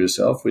version of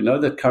yourself. We know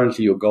that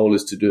currently your goal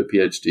is to do a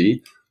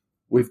PhD.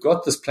 We've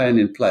got this plan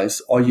in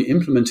place. Are you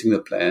implementing the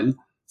plan?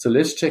 So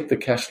let's check the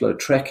cash flow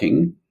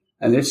tracking,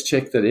 and let's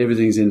check that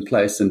everything's in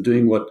place and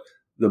doing what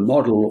the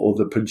model or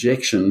the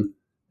projection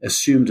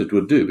assumed it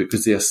would do,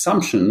 because the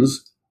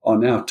assumptions are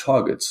now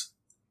targets.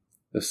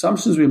 The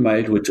assumptions we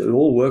made, which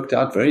all worked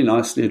out very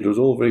nicely, it was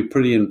all very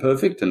pretty and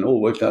perfect and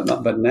all worked out.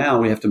 But now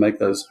we have to make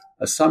those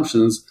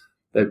assumptions,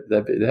 they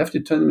have to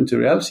turn them into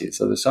reality.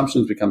 So the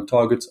assumptions become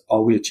targets.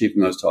 Are we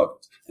achieving those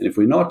targets? And if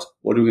we're not,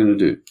 what are we going to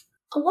do?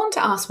 I want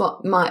to ask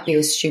what might be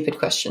a stupid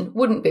question.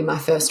 Wouldn't be my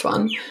first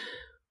one.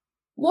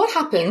 What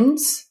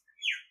happens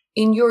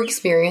in your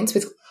experience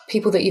with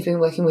people that you've been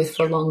working with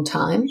for a long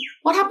time?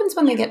 What happens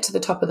when they get to the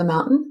top of the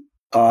mountain?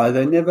 Well,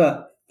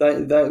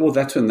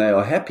 that's when they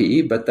are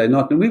happy, but they're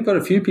not. And we've got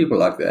a few people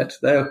like that.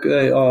 They're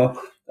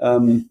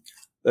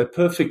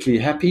perfectly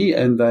happy,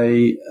 and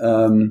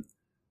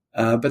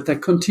but they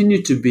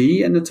continue to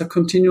be, and it's a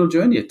continual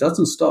journey. It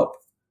doesn't stop.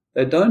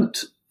 They don't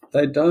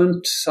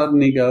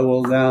suddenly go,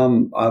 well, now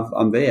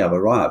I'm there, I've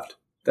arrived.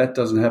 That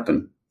doesn't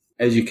happen.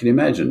 As you can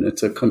imagine,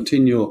 it's a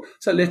continual.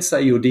 So let's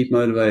say you're deep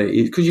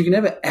motivator, because you can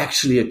never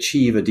actually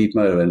achieve a deep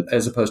motivator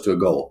as opposed to a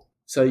goal.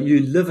 So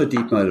you live a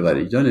deep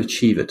motivator, you don't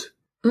achieve it.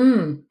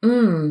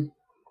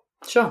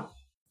 Sure.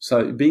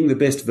 So being the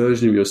best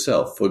version of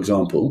yourself, for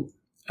example,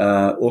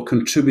 or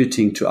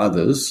contributing to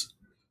others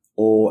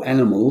or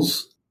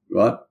animals,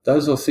 right?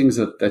 Those are things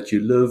that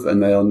you live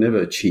and they are never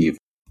achieved.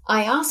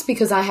 I ask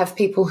because I have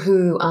people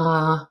who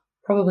are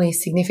probably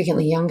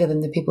significantly younger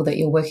than the people that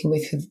you're working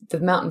with, who the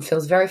mountain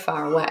feels very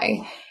far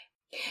away.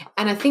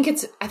 And I think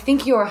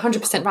you're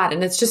 100% right.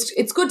 And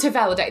it's good to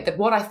validate that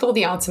what I thought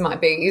the answer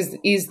might be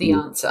is the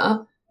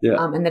answer. Yeah.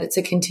 And that it's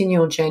a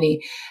continual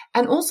journey.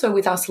 And also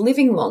with us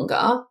living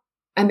longer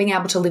and being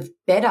able to live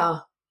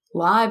better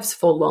lives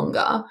for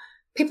longer,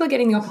 people are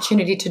getting the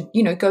opportunity to,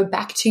 go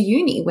back to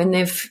uni when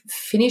they've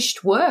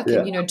finished work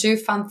and, do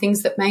fun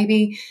things that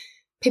maybe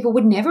people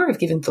would never have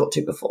given thought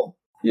to before.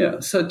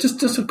 Yeah. So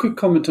just a quick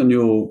comment on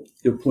your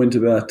point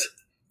about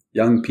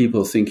young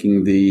people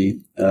thinking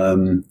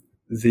and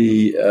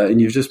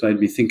you've just made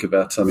me think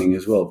about something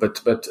as well. But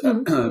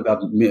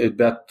about me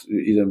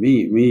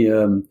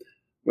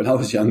when I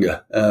was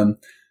younger.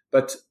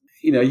 But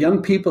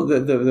young people,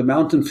 the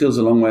mountain feels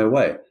a long way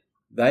away.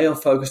 They are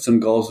focused on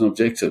goals and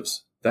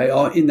objectives. They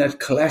are in that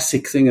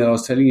classic thing that I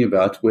was telling you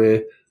about,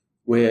 where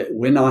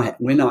when I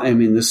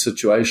am in this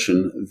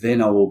situation,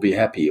 then I will be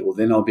happy, or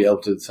then I'll be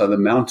able to. So the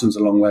mountain's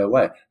a long way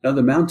away. No,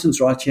 the mountain's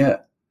right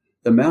here.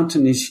 The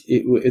mountain is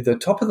at the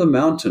top of the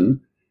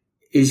mountain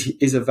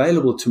is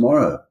available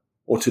tomorrow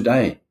or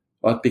today,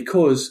 right?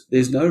 Because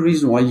there's no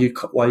reason why you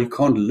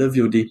can't live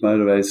your deep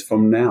motivators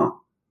from now.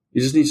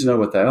 You just need to know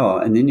what they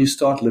are, and then you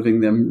start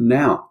living them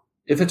now.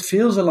 If it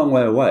feels a long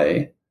way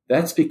away,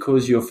 that's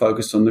because you're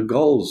focused on the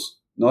goals,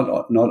 not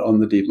on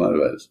the deep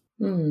motivators.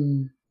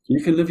 You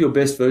can live your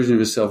best version of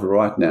yourself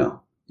right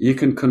now. You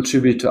can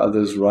contribute to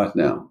others right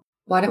now.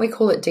 Why don't we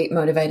call it Deep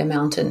Motivator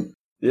Mountain?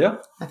 Yeah.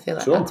 I feel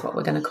like sure. That's what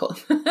we're going to call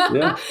it.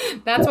 Yeah.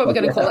 That's what we're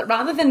going to call it.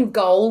 Rather than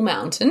Goal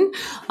Mountain,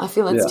 I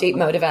feel it's Deep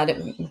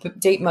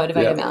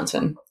Motivator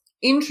Mountain.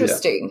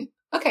 Interesting.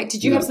 Yeah. Okay.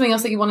 Did you have something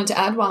else that you wanted to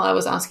add while I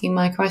was asking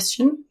my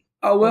question?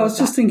 Oh, well, I was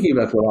just thinking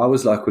about what I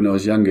was like when I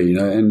was younger,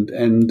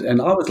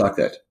 and I was like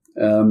that.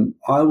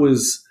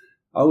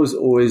 I was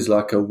always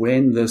like a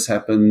when this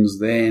happens,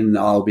 then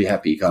I'll be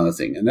happy kind of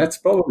thing. And that's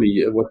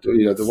probably what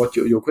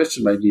your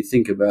question made me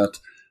think about.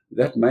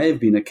 That may have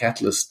been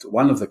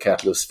one of the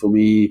catalysts for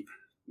me,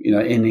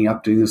 ending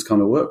up doing this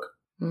kind of work.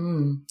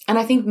 And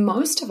I think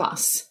most of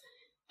us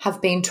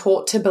have been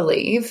taught to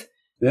believe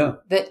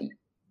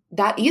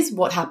that is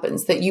what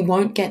happens, that you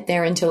won't get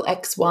there until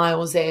X, Y,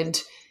 or Z.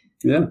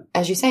 Yeah.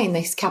 As you say, in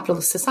this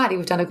capitalist society,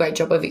 we've done a great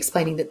job of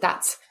explaining that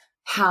that's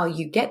how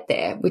you get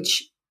there,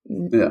 which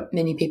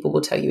many people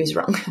will tell you is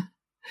wrong.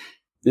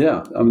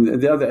 Yeah. I mean,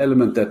 the other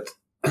element that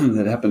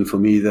happened for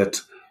me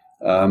that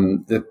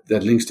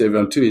links to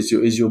everyone too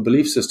is your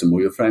belief system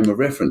or your frame of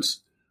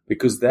reference,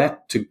 because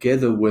that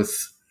together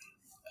with,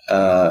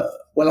 I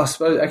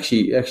suppose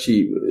actually,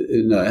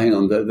 no, hang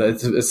on,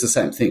 it's the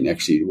same thing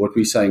actually. What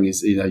we're saying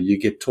is, you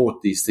get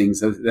taught these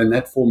things, and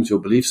that forms your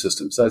belief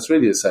system. So it's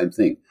really the same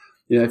thing.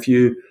 If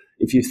you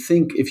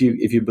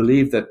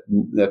believe that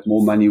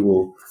more money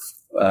will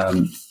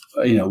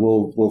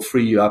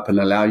free you up and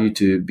allow you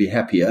to be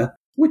happier,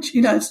 which,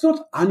 it's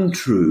not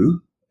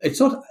untrue. It's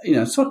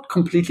not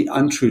completely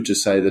untrue to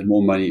say that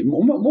more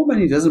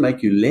money doesn't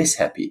make you less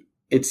happy.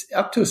 It's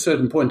up to a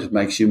certain point it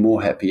makes you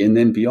more happy, and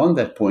then beyond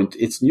that point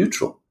it's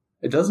neutral.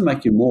 It doesn't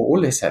make you more or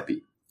less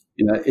happy.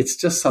 It's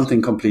just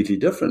something completely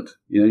different.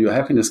 Your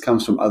happiness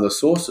comes from other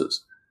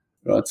sources,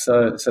 right?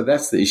 So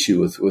that's the issue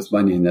with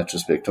money in that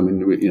respect. I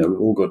mean, we've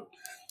all got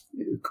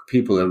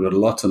people that have got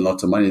lots and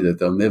lots of money that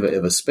they'll never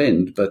ever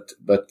spend, but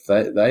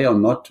they are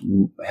not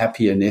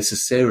happier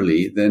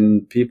necessarily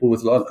than people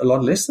with a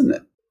lot less than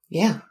that.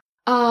 Yeah.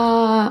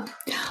 I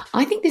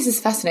think this is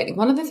fascinating.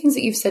 One of the things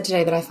that you've said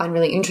today that I find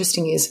really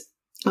interesting is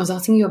I was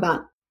asking you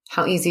about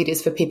how easy it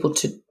is for people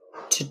to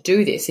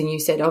do this. And you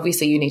said,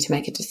 obviously, you need to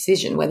make a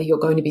decision whether you're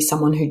going to be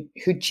someone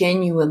who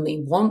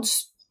genuinely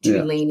wants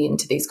to lean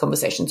into these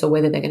conversations or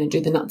whether they're going to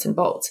do the nuts and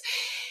bolts.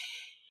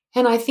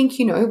 And I think,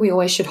 we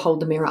always should hold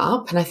the mirror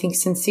up. And I think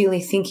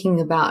sincerely thinking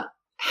about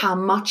how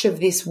much of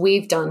this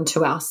we've done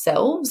to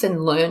ourselves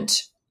and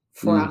learnt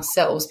for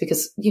ourselves,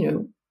 because,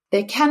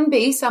 there can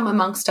be some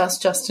amongst us,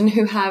 Justin,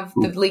 who have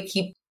the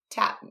leaky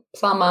tap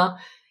plumber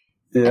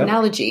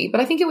analogy, but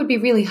I think it would be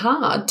really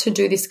hard to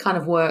do this kind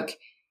of work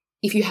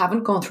if you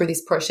haven't gone through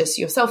this process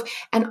yourself.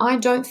 And I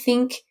don't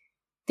think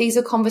these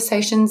are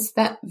conversations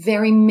that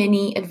very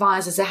many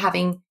advisors are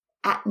having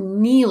at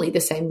nearly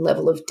the same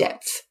level of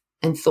depth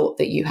and thought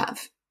that you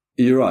have.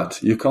 You're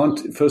right. You can't,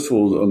 first of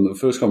all, on the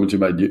first comment you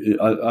made,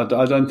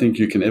 I don't think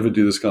you can ever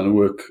do this kind of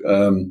work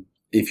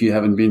if you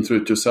haven't been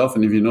through it yourself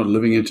and if you're not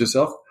living it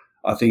yourself.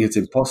 I think it's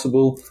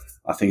impossible.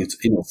 I think it's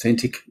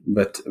inauthentic,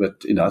 but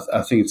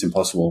I think it's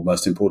impossible,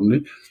 most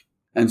importantly.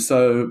 And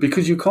so,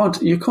 because you can't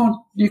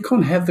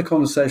have the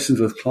conversations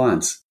with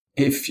clients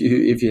if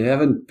you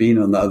haven't been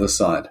on the other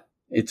side.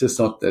 It's just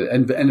not,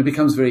 and it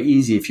becomes very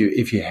easy if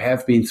you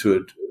have been through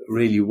it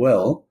really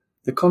well.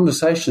 The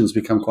conversations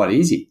become quite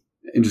easy.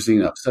 Interesting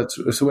enough.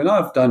 So when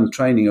I've done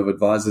training of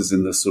advisors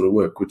in this sort of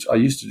work, which I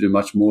used to do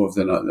much more of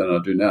than I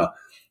do now,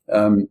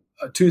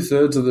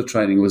 2/3 of the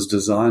training was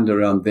designed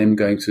around them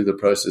going through the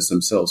process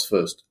themselves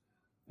first.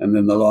 And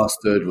then the last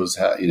third was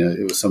how,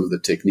 it was some of the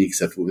techniques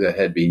that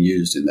had been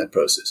used in that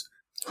process.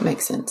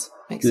 Makes sense.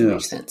 Makes so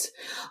much sense.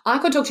 I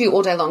could talk to you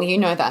all day long. You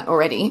know that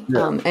already.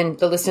 Yeah. And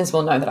the listeners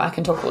will know that I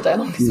can talk all day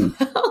long as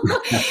well.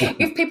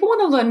 If people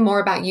want to learn more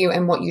about you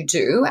and what you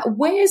do,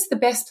 where's the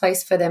best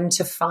place for them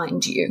to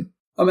find you?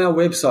 Our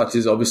website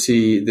is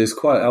obviously,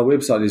 our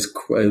website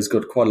has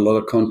got quite a lot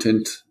of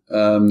content.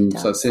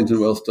 So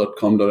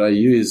centredwealth.com.au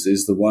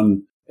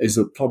is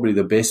probably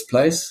the best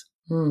place.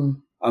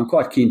 I'm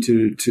quite keen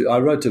to I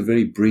wrote a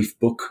very brief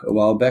book a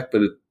while back,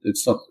 but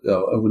it's not,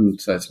 I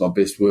wouldn't say it's my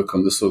best work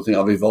on this sort of thing.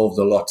 I've evolved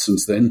a lot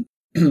since then.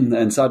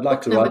 And so I'd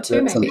like to write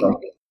that sometime.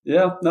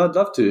 Yeah, no, I'd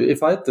love to.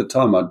 If I had the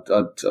time, I'd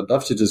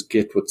love to just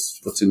get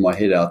what's in my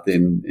head out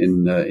then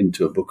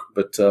into a book.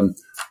 But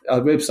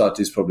our website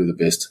is probably the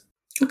best.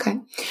 Okay.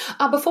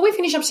 Before we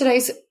finish up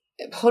today's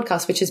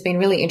podcast, which has been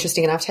really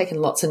interesting, and I've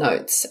taken lots of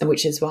notes, and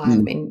which is why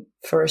I've been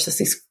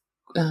ferociously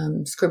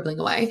scribbling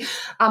away,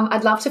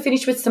 I'd love to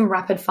finish with some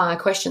rapid fire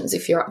questions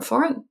if you're up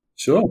for it.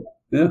 Sure.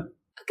 Yeah.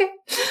 Okay.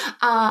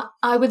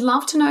 I would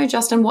love to know,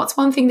 Justin, what's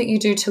one thing that you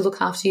do to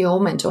look after your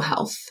mental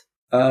health?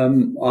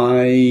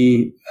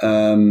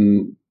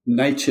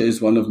 Nature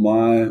is one of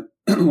my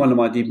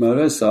deep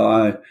motives.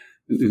 So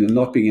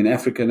not being in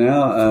Africa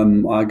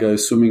now, I go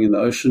swimming in the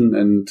ocean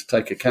and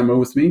take a camera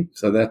with me,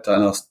 and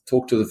I'll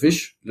talk to the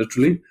fish,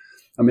 literally.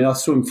 I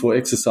swim for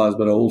exercise,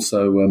 but I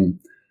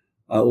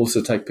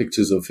also take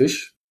pictures of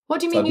fish. What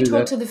do you mean you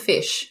talk to the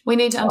fish? We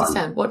need to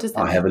understand. What does that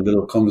mean? I have a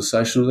little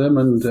conversation with them,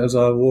 and as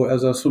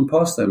I swim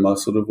past them, I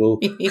sort of will.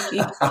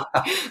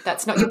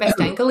 That's not your best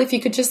angle. If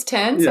you could just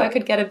turn so I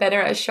could get a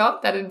better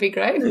shot, that would be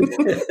great.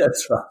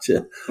 That's right,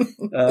 yeah.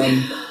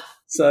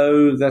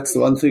 So that's the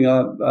one thing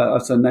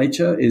so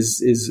nature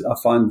is I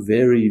find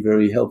very,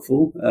 very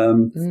helpful.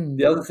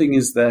 The other thing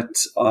is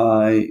that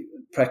I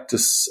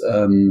practice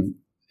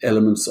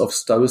elements of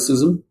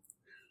Stoicism.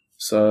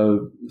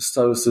 So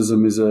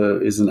Stoicism is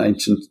an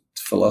ancient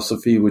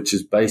philosophy, which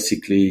is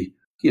basically,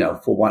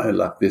 for one,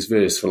 like there's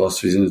various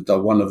philosophies, and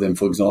one of them,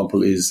 for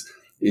example, is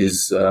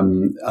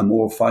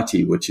amor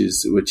fati, which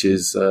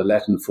is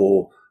Latin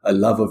for a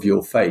love of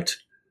your fate,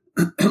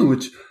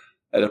 which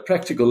at a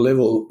practical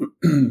level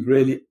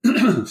really,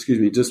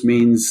 just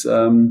means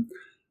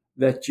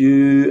that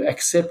you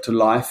accept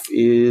life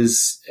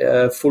is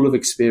full of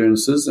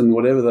experiences, and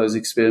whatever those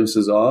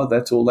experiences are,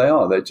 that's all they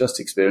are. They're just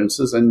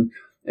experiences, and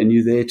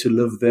you're there to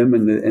live them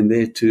and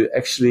there to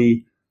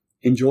actually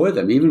enjoy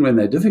them, even when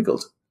they're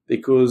difficult,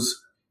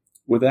 because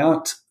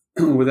without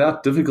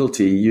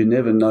difficulty, you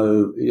never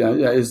know,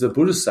 as the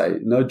Buddhists say,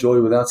 no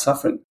joy without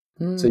suffering.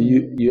 So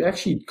you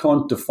actually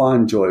can't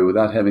define joy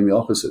without having the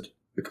opposite.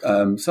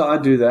 So I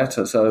do that.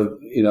 So,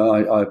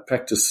 I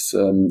practice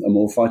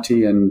amor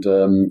fati and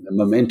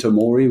memento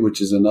mori,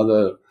 which is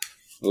another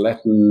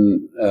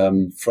Latin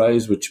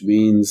phrase, which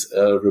means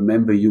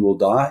remember you will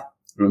die.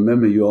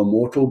 Remember you are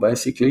mortal,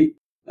 basically.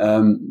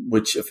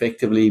 Which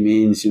effectively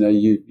means,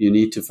 you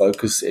need to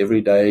focus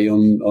every day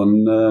on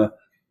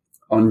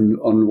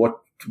what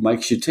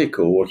makes you tick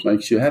or what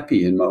makes you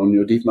happy and on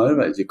your deep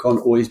motivators. You can't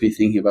always be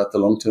thinking about the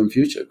long-term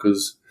future,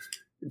 because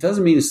it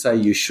doesn't mean to say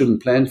you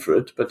shouldn't plan for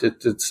it, but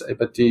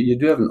you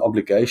do have an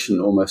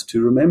obligation almost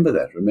to remember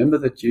that. Remember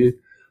that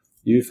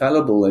you're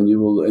fallible and you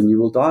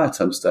will die at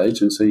some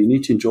stage, and so you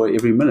need to enjoy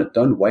every minute.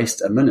 Don't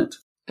waste a minute.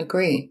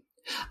 Agree.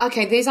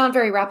 Okay, these aren't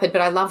very rapid,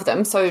 but I love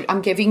them. So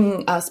I'm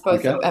giving us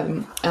both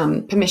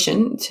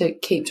permission to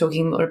keep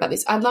talking more about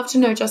this. I'd love to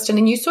know, Justin,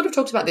 and you sort of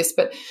talked about this,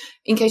 but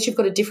in case you've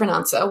got a different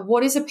answer,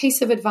 what is a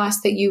piece of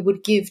advice that you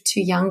would give to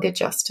younger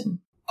Justin?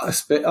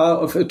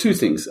 Two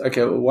things.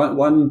 Okay,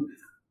 one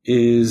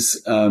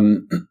is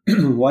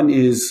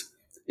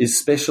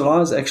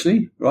specialize,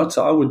 actually, right?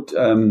 So I would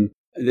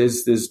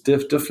there's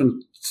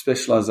different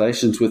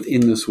specializations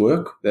within this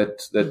work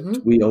that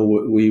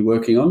we're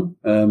working on.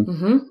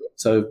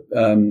 So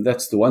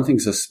that's the one thing.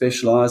 So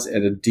specialize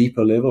at a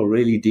deeper level,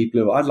 really deep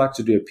level. I'd like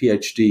to do a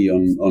PhD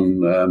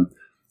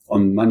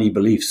on money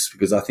beliefs,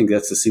 because I think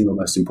that's the single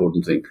most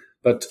important thing.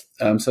 But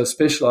so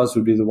specialized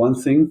would be the one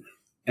thing,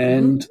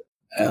 and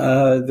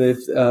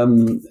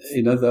the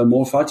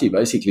more fighty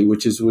basically,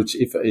 which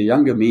if a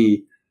younger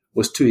me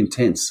was too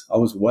intense, I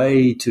was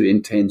way too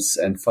intense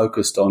and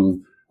focused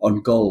on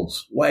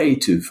goals, way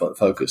too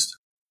focused.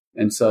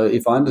 And so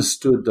if I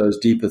understood those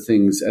deeper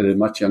things at a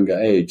much younger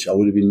age, I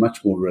would have been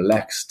much more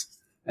relaxed,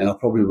 and I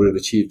probably would have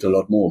achieved a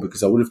lot more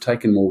because I would have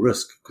taken more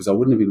risk because I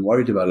wouldn't have been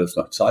worried about it as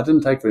much. So I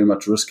didn't take very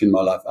much risk in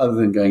my life other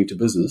than going to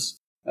business.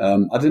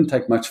 I didn't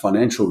take much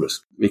financial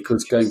risk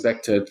because going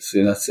back to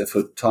it,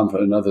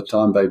 for another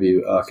time,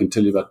 baby, I can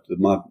tell you about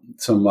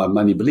some of my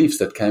money beliefs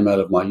that came out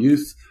of my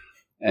youth,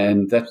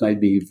 and that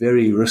made me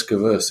very risk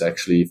averse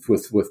actually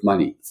with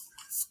money.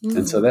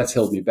 And so that's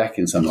held me back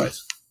in some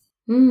ways.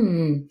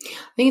 I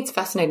think it's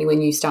fascinating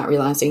when you start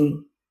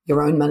realizing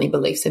your own money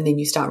beliefs and then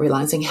you start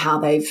realizing how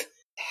they've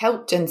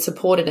helped and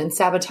supported and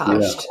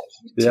sabotaged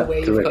to where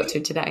you've got to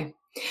today.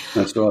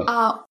 That's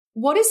right.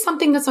 What is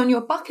something that's on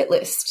your bucket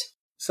list?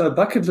 So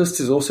bucket list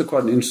is also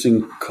quite an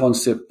interesting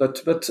concept,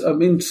 but I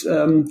mean,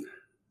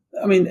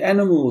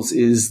 animals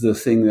is the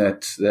thing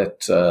that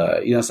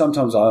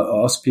sometimes I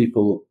ask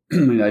people,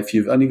 if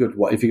you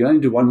can only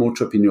do one more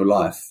trip in your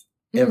life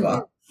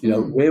ever,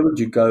 where would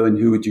you go and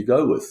who would you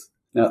go with?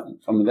 Now,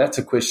 I mean, that's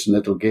a question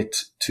that will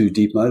get to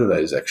deep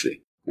motivators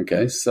actually.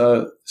 Okay,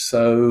 so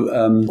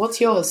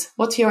what's yours?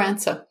 What's your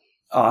answer?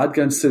 I'd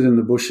go and sit in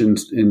the bush in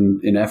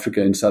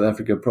Africa, in South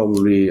Africa,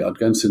 probably. I'd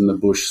go and sit in the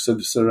bush,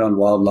 sit around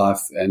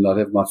wildlife, and I'd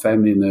have my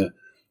family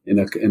in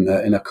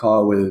a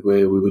car where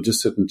we would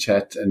just sit and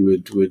chat, and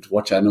we'd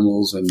watch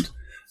animals, and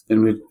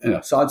then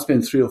so I'd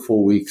spend 3 or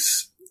 4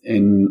 weeks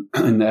in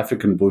the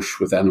African bush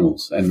with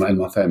animals and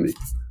my family.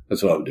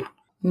 That's what I would do.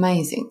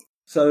 Amazing.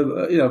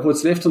 So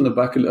what's left on the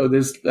bucket?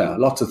 There's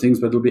lots of things,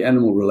 but it'll be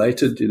animal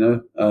related.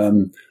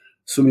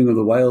 Swimming with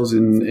the whales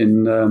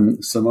in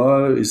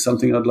Samoa is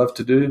something I'd love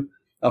to do.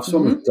 I've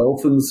swum with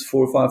dolphins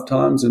 4 or 5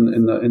 times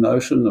in the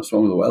ocean. I've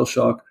swum with a whale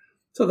shark.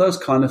 So those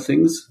kind of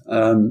things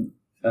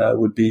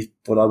would be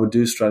what I would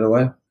do straight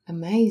away.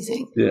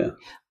 Amazing. Yeah.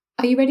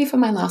 Are you ready for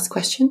my last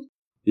question?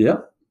 Yeah.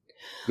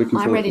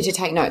 I'm ready to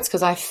take notes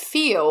because I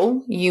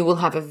feel you will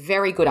have a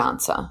very good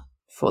answer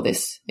for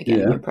this.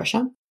 Again, no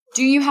pressure.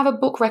 Do you have a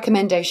book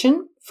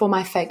recommendation for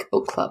my fake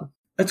book club?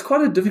 It's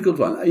quite a difficult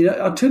one.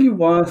 I'll tell you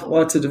why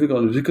it's a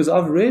difficult one. Because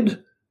I've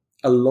read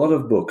a lot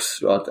of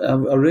books, right? I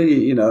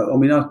really,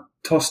 I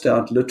tossed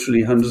out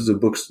literally hundreds of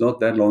books not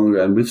that long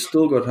ago, and we've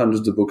still got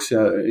hundreds of books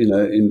here,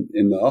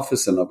 in the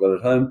office, and I've got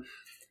at home.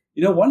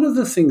 One of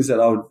the things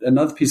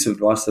another piece of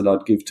advice that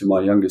I'd give to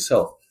my younger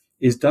self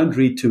is don't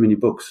read too many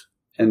books.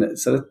 And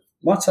so it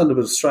might sound a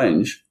bit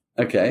strange.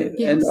 Okay.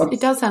 Yes, it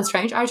does sound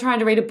strange. I try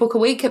to read a book a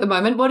week at the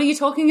moment. What are you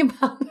talking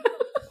about?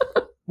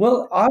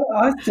 Well,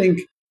 I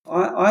think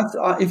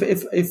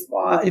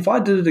if I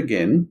did it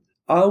again,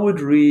 I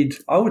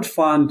would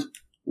find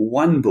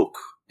one book.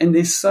 And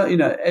there's so,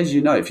 as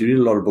you know, if you read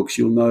a lot of books,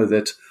 you'll know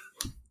that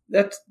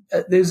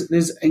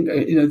there's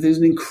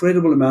an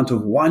incredible amount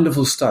of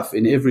wonderful stuff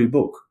in every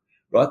book,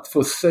 right?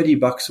 For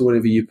 $30 or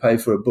whatever you pay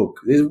for a book,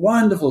 there's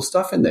wonderful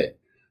stuff in there.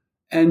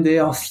 And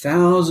there are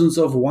thousands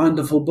of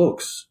wonderful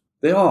books.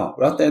 There are,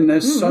 right? And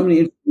there's so many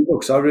interesting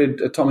books. I read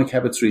Atomic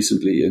Habits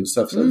recently and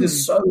stuff. So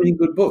there's so many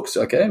good books,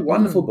 okay?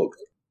 Wonderful books.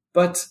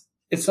 But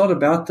it's not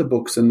about the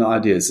books and the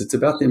ideas. It's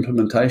about the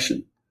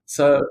implementation.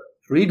 So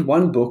read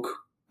one book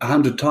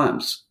 100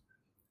 times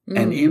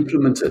and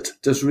implement it.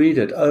 Just read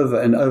it over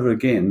and over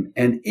again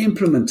and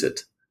implement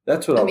it.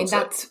 That's what I would say.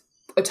 That's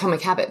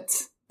Atomic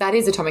Habits. That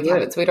is Atomic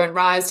Habits. We don't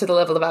rise to the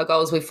level of our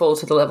goals. We fall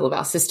to the level of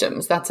our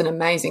systems. That's an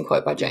amazing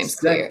quote by James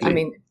Clear. I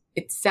mean,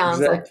 it sounds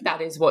like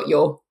that is what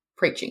you're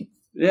preaching.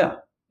 Yeah.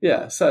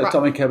 Yeah. So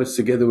Atomic Habits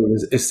together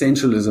with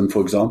Essentialism,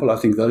 for example, I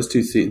think those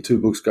two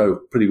books go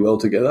pretty well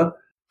together.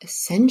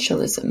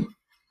 Essentialism.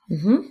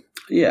 Mm-hmm.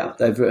 Yeah,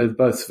 they're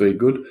both very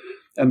good.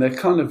 And they're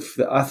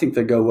I think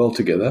they go well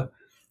together.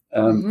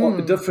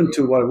 Different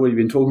to what we've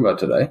been talking about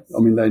today. I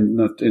mean, they're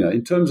not,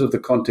 in terms of the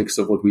context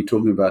of what we're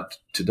talking about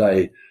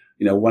today,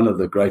 one of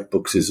the great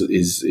books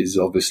is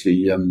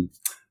obviously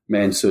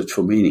Man's Search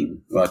for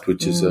Meaning, right,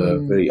 which is a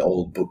very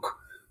old book.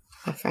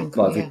 By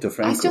Viktor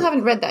Frankl. I still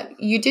haven't read that.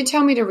 You did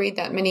tell me to read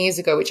that many years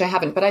ago, which I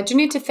haven't, but I do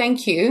need to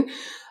thank you.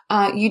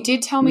 You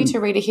did tell me to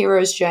read A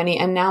Hero's Journey,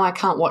 and now I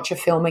can't watch a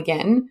film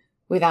again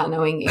without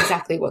knowing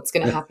exactly what's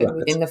going to happen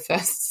within the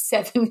first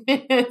 7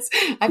 minutes.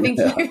 I think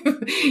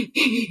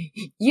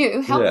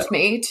you helped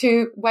me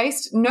to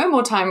waste no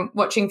more time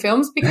watching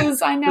films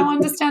because I now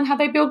understand how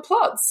they build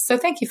plots. So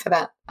thank you for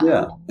that.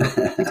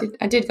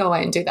 I did go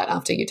away and do that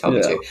after you told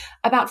me to,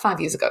 about 5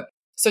 years ago.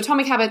 So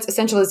Atomic Habits,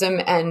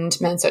 Essentialism, and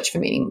Man's Search for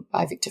Meaning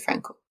by Viktor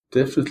Frankl.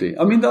 Definitely.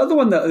 I mean, the other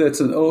one that's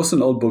also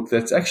an old book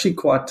that's actually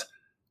quite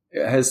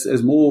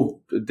has more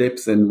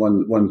depth than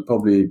one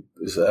probably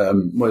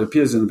what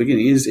appears in the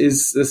beginning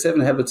is The 7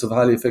 Habits of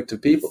Highly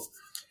Effective People.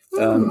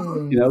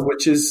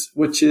 Which is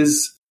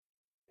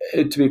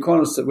to be quite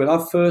honest, when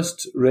I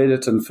first read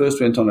it and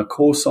first went on a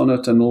course on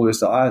it and all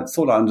this, I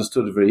thought I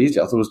understood it very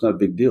easily. I thought it was no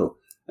big deal.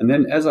 And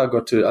then as I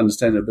got to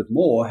understand it a bit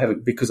more,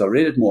 because I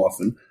read it more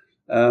often,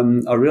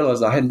 I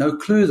realized I had no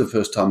clue the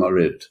first time I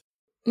read it.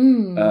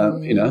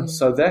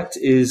 So that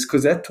is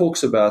because that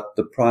talks about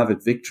the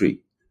private victory.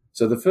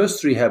 So the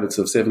first 3 habits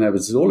of 7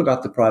 habits is all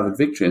about the private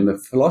victory. And the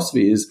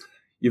philosophy is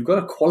you've got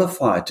to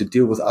qualify to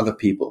deal with other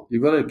people.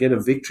 You've got to get a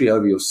victory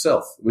over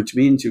yourself, which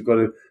means you've got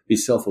to be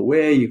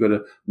self-aware. You've got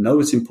to know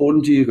what's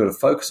important to you. You've got to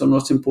focus on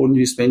what's important to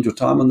you, spend your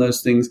time on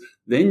those things.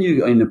 Then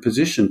you're in a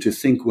position to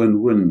think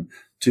win-win,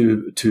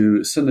 to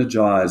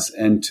synergize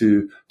and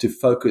to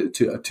focus,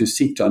 to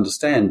seek to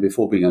understand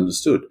before being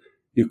understood.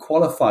 You're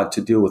qualified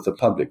to deal with the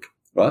public,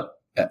 right?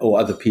 Or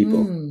other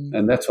people.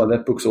 And that's why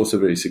that book's also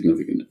very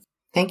significant.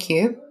 Thank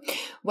you.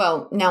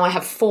 Well, now I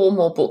have 4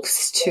 more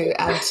books to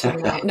add to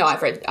my... No,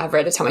 I've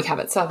read Atomic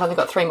Habits, so I've only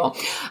got 3 more.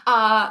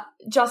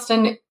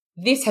 Justin,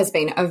 this has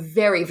been a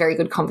very, very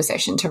good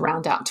conversation to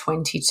round out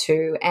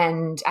 22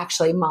 and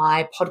actually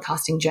my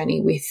podcasting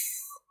journey with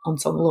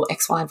Ensemble or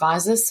XY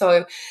Advisors.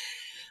 So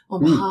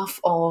on behalf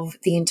of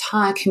the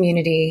entire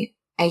community,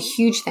 a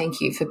huge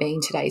thank you for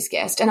being today's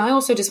guest. And I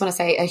also just want to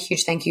say a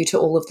huge thank you to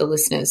all of the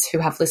listeners who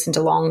have listened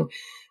along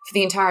for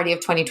the entirety of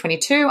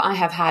 2022. I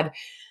have had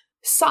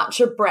such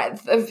a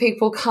breadth of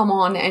people come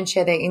on and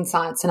share their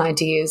insights and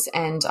ideas,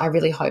 and I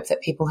really hope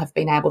that people have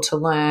been able to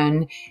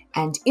learn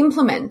and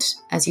implement,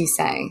 as you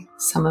say,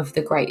 some of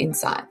the great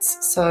insights.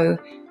 So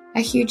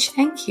a huge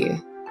thank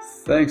you.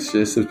 Thanks,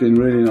 Jess. It's been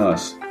really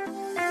nice.